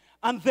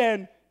 And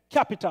then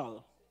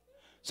capital.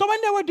 So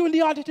when they were doing the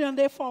auditing and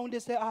they found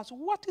this, they asked,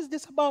 what is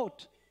this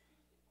about?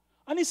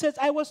 And he says,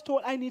 I was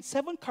told I need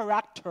 7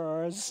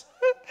 characters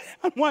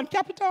and 1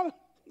 capital.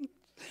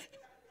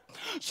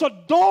 So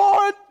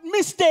don't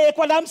mistake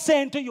what I'm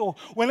saying to you.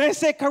 When I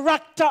say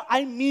character,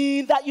 I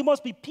mean that you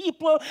must be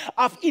people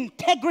of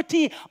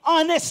integrity,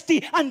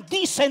 honesty, and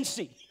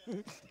decency.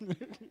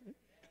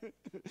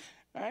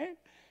 Right?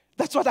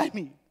 That's what I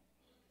mean.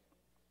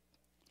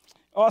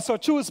 Also,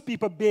 choose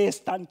people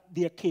based on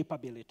their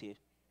capability.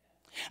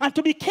 And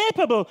to be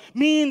capable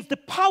means the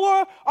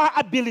power or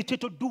ability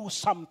to do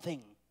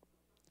something.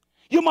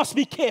 You must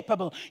be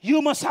capable.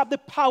 You must have the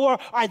power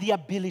or the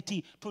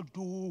ability to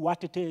do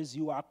what it is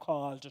you are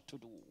called to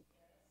do.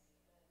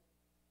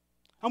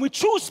 And we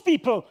choose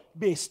people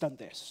based on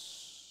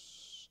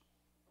this.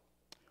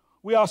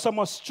 We also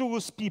must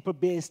choose people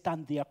based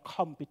on their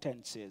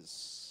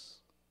competencies.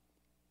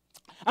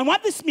 And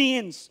what this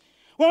means,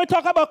 when we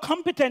talk about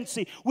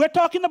competency, we're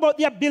talking about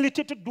the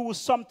ability to do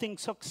something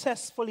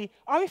successfully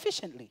or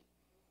efficiently.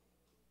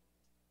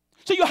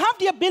 So you have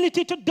the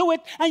ability to do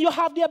it, and you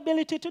have the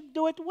ability to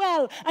do it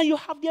well, and you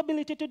have the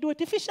ability to do it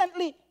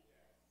efficiently.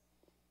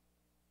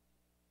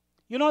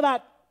 You know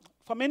that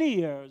for many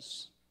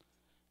years,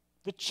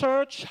 the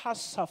church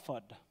has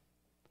suffered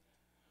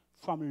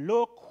from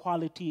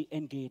low-quality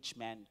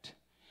engagement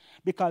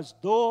because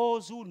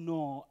those who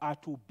know are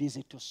too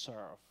busy to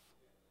serve.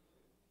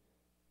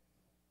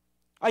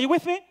 Are you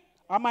with me?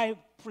 Or am I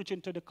preaching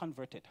to the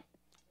converted?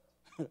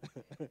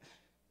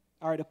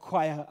 Or the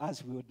choir,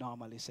 as we would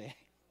normally say.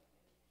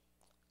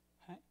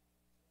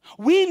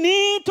 We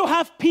need to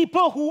have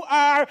people who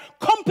are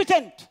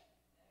competent.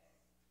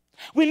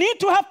 We need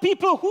to have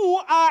people who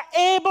are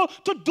able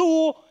to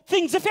do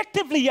things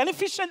effectively and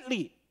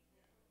efficiently.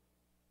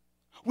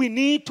 We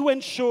need to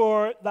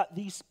ensure that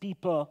these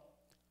people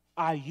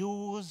are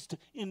used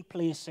in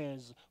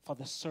places for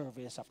the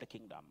service of the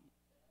kingdom.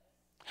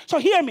 So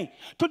hear me.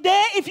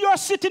 Today, if you are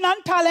sitting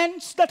on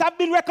talents that have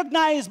been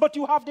recognized, but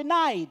you have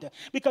denied,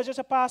 because as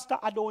a pastor,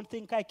 I don't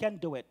think I can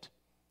do it.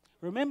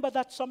 Remember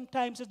that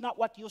sometimes it's not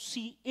what you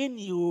see in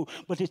you,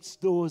 but it's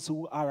those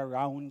who are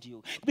around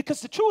you.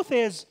 Because the truth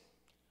is,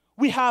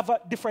 we have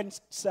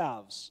different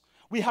selves.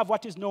 We have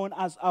what is known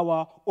as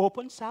our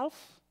open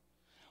self,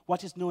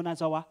 what is known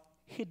as our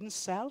hidden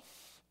self,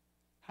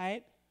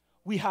 right?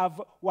 We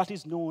have what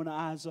is known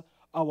as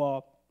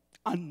our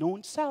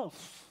unknown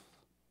self,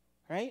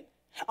 right?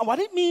 And what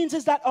it means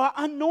is that our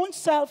unknown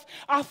self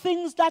are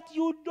things that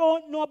you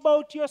don't know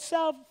about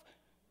yourself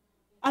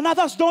and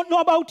others don't know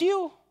about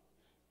you.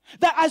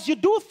 That as you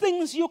do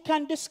things, you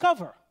can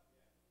discover.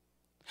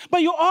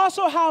 But you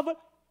also have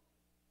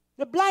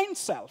the blind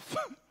self.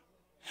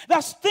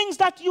 That's things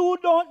that you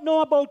don't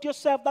know about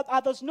yourself that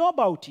others know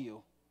about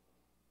you.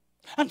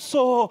 And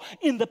so,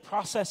 in the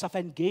process of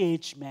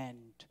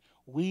engagement,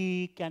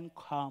 we can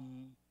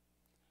come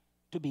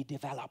to be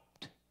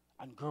developed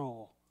and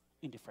grow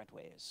in different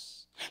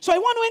ways. So I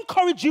want to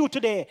encourage you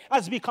today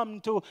as we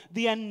come to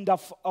the end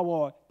of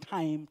our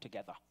time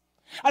together.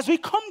 As we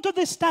come to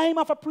this time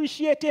of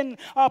appreciating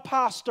our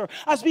pastor,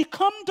 as we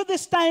come to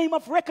this time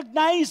of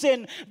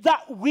recognizing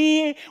that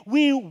we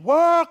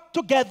work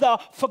together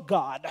for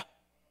God,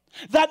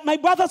 that my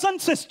brothers and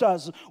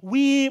sisters,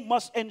 we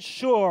must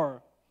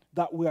ensure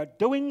that we are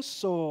doing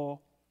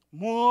so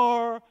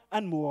more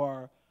and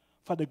more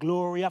for the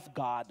glory of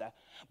God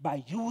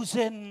by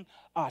using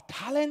our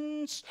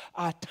talents,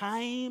 our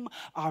time,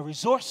 our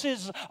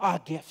resources, our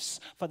gifts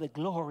for the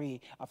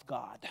glory of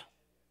God.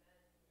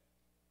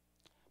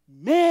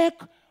 Make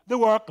the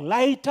work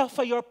lighter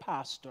for your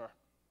pastor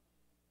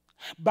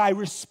by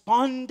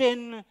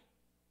responding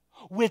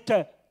with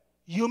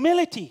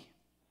humility,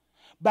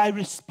 by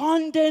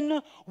responding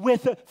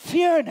with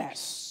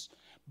fairness,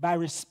 by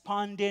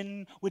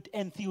responding with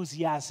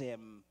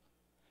enthusiasm.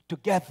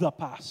 Together,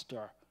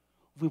 Pastor,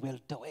 we will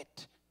do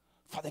it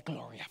for the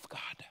glory of God.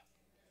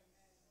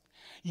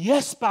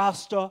 Yes,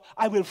 Pastor,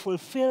 I will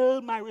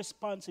fulfill my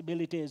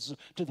responsibilities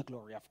to the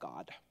glory of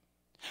God.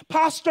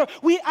 Pastor,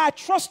 we are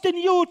trusting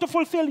you to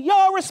fulfill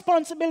your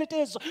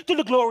responsibilities to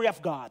the glory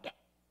of God.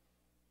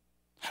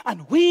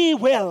 And we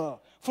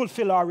will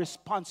fulfill our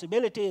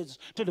responsibilities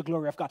to the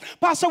glory of God.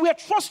 Pastor, we are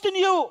trusting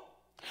you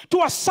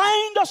to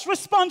assign us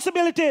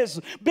responsibilities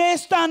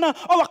based on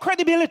our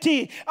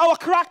credibility, our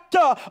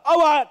character,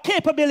 our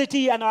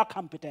capability, and our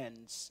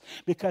competence,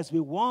 because we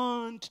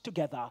want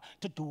together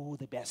to do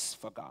the best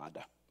for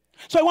God.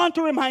 So I want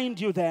to remind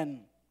you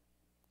then,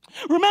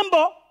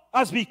 remember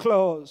as we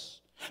close,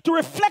 to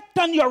reflect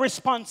on your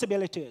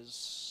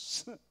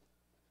responsibilities.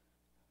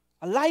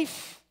 A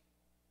life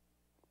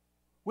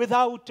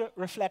without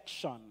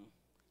reflection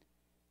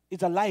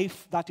is a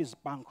life that is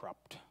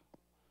bankrupt.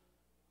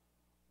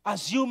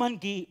 As human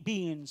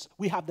beings,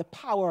 we have the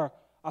power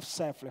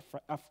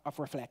of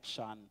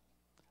reflection.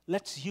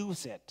 Let's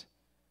use it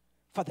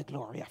for the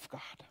glory of God.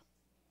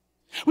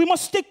 We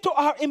must stick to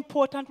our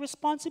important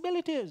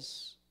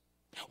responsibilities.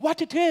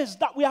 What it is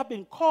that we have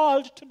been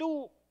called to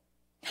do.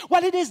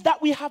 What it is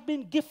that we have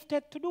been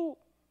gifted to do.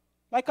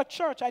 Like a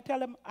church, I tell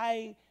them,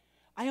 I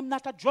am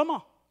not a drummer.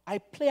 I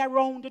play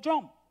around the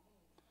drum.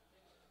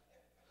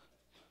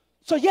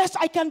 So yes,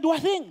 I can do a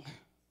thing,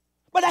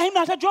 but I am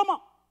not a drummer.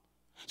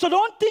 So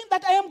don't think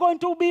that I am going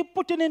to be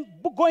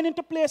going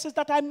into places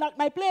that I'm not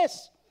my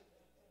place.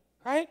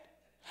 Right?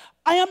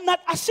 I am not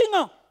a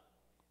singer.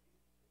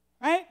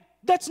 Right?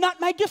 That's not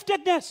my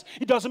giftedness.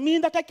 It doesn't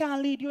mean that I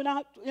can't lead you in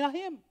a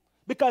hymn.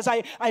 Because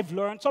I've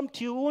learned some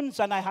tunes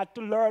and I had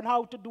to learn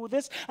how to do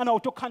this and how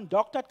to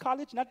conduct at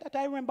college. Not that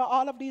I remember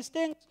all of these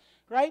things.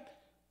 Right?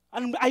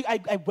 And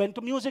I went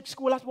to music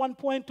school at one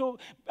point to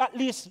at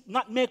least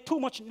not make too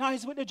much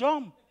noise with the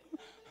drum.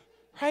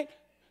 Right?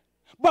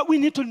 But we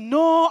need to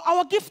know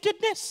our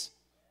giftedness.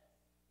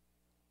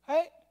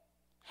 Right?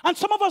 And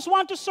some of us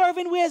want to serve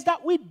in ways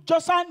that we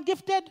just aren't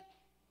gifted.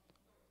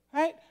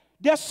 Right?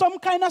 There's some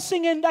kind of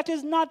singing that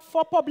is not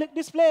for public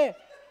display.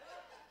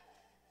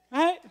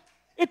 Right?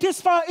 It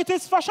is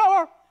for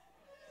shower.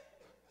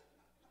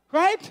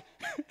 Right?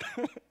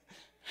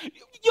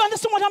 You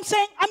understand what I'm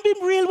saying? I'm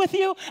being real with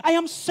you. I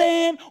am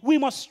saying we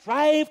must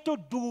strive to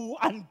do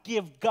and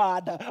give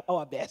God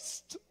our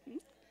best.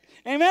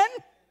 Amen?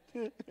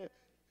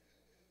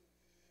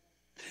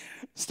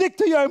 Stick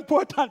to your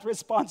important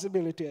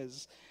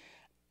responsibilities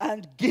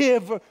and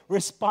give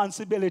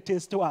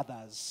responsibilities to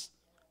others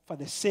for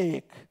the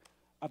sake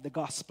of the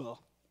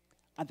gospel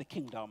and the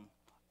kingdom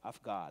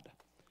of God.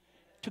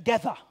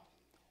 Together,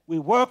 we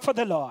work for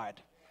the Lord.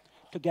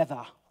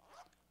 Together,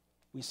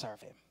 we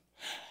serve Him.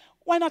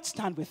 Why not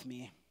stand with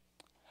me?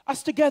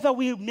 As together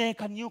we make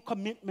a new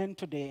commitment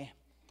today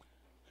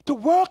to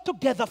work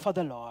together for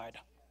the Lord.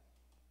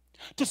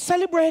 To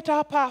celebrate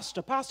our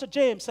pastor, Pastor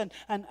James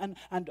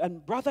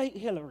and Brother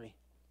Hillary.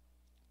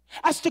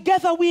 As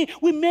together we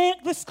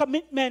make this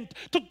commitment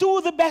to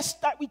do the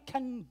best that we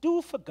can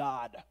do for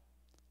God,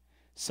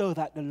 so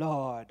that the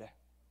Lord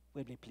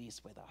will be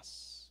pleased with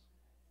us.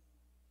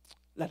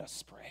 Let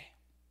us pray.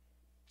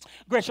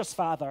 Gracious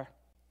Father,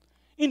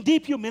 in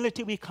deep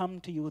humility we come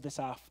to you this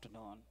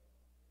afternoon.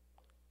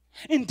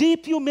 In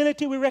deep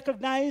humility we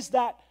recognize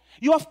that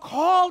you have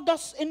called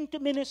us into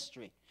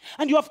ministry,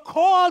 and you have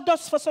called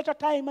us for such a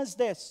time as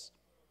this.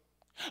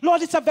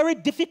 Lord, it's a very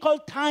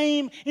difficult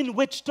time in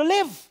which to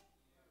live,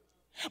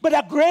 but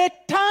a great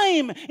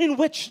time in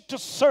which to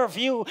serve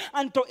you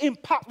and to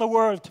impact the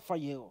world for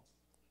you.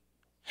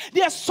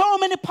 There are so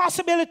many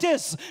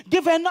possibilities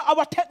given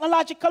our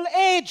technological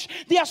age.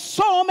 There are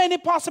so many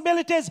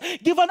possibilities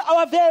given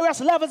our various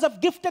levels of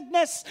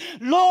giftedness.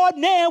 Lord,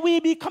 may we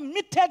be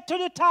committed to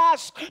the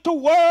task to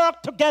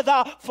work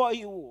together for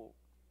you.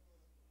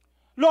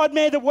 Lord,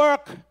 may the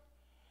work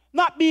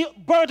not be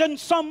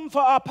burdensome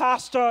for our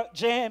pastor,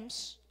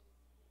 James.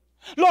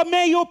 Lord,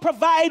 may you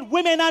provide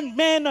women and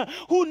men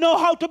who know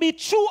how to be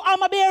true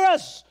armor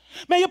bearers.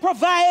 May you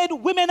provide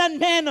women and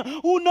men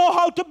who know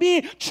how to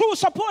be true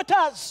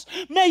supporters.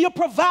 May you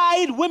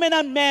provide women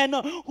and men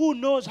who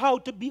know how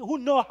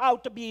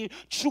to be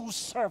true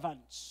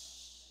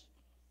servants.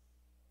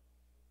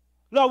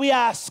 Lord, we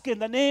ask in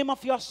the name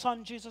of your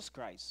Son, Jesus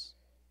Christ,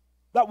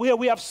 that where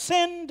we have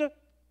sinned,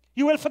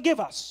 you will forgive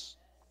us.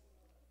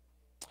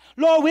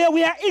 Lord, where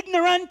we are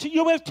ignorant,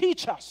 you will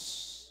teach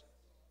us.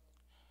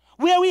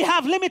 Where we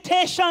have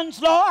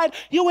limitations, Lord,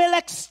 you will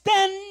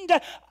extend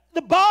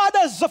the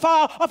borders of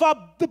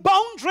the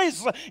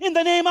boundaries in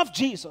the name of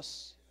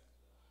Jesus.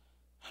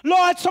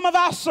 Lord, some of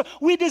us,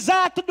 we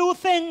desire to do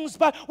things,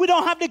 but we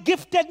don't have the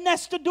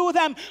giftedness to do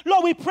them.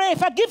 Lord, we pray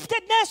for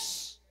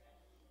giftedness.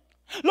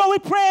 Lord,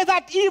 we pray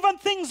that even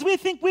things we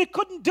think we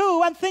couldn't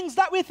do and things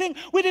that we think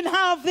we didn't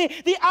have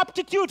the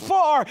aptitude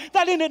for,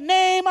 that in the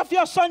name of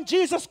your Son,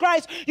 Jesus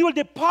Christ, you will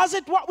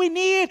deposit what we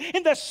need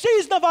in the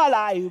season of our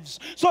lives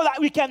so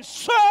that we can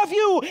serve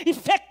you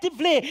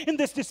effectively in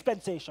this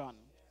dispensation.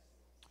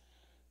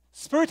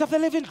 Spirit of the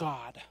living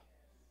God,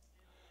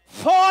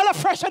 fall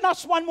afresh on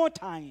us one more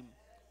time.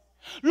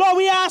 Lord,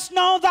 we ask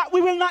now that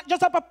we will not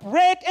just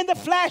operate in the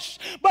flesh,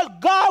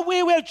 but God,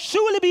 we will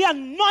truly be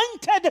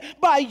anointed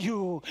by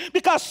you.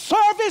 Because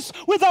service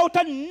without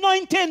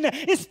anointing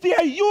is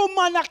their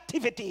human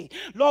activity.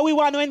 Lord, we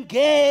want to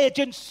engage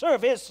in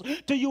service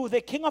to you,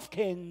 the King of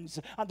Kings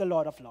and the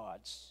Lord of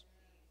Lords.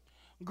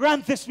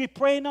 Grant this, we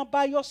pray now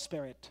by your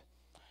Spirit,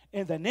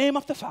 in the name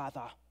of the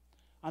Father,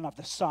 and of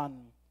the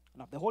Son,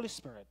 and of the Holy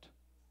Spirit.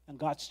 And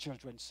God's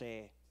children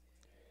say,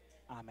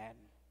 Amen.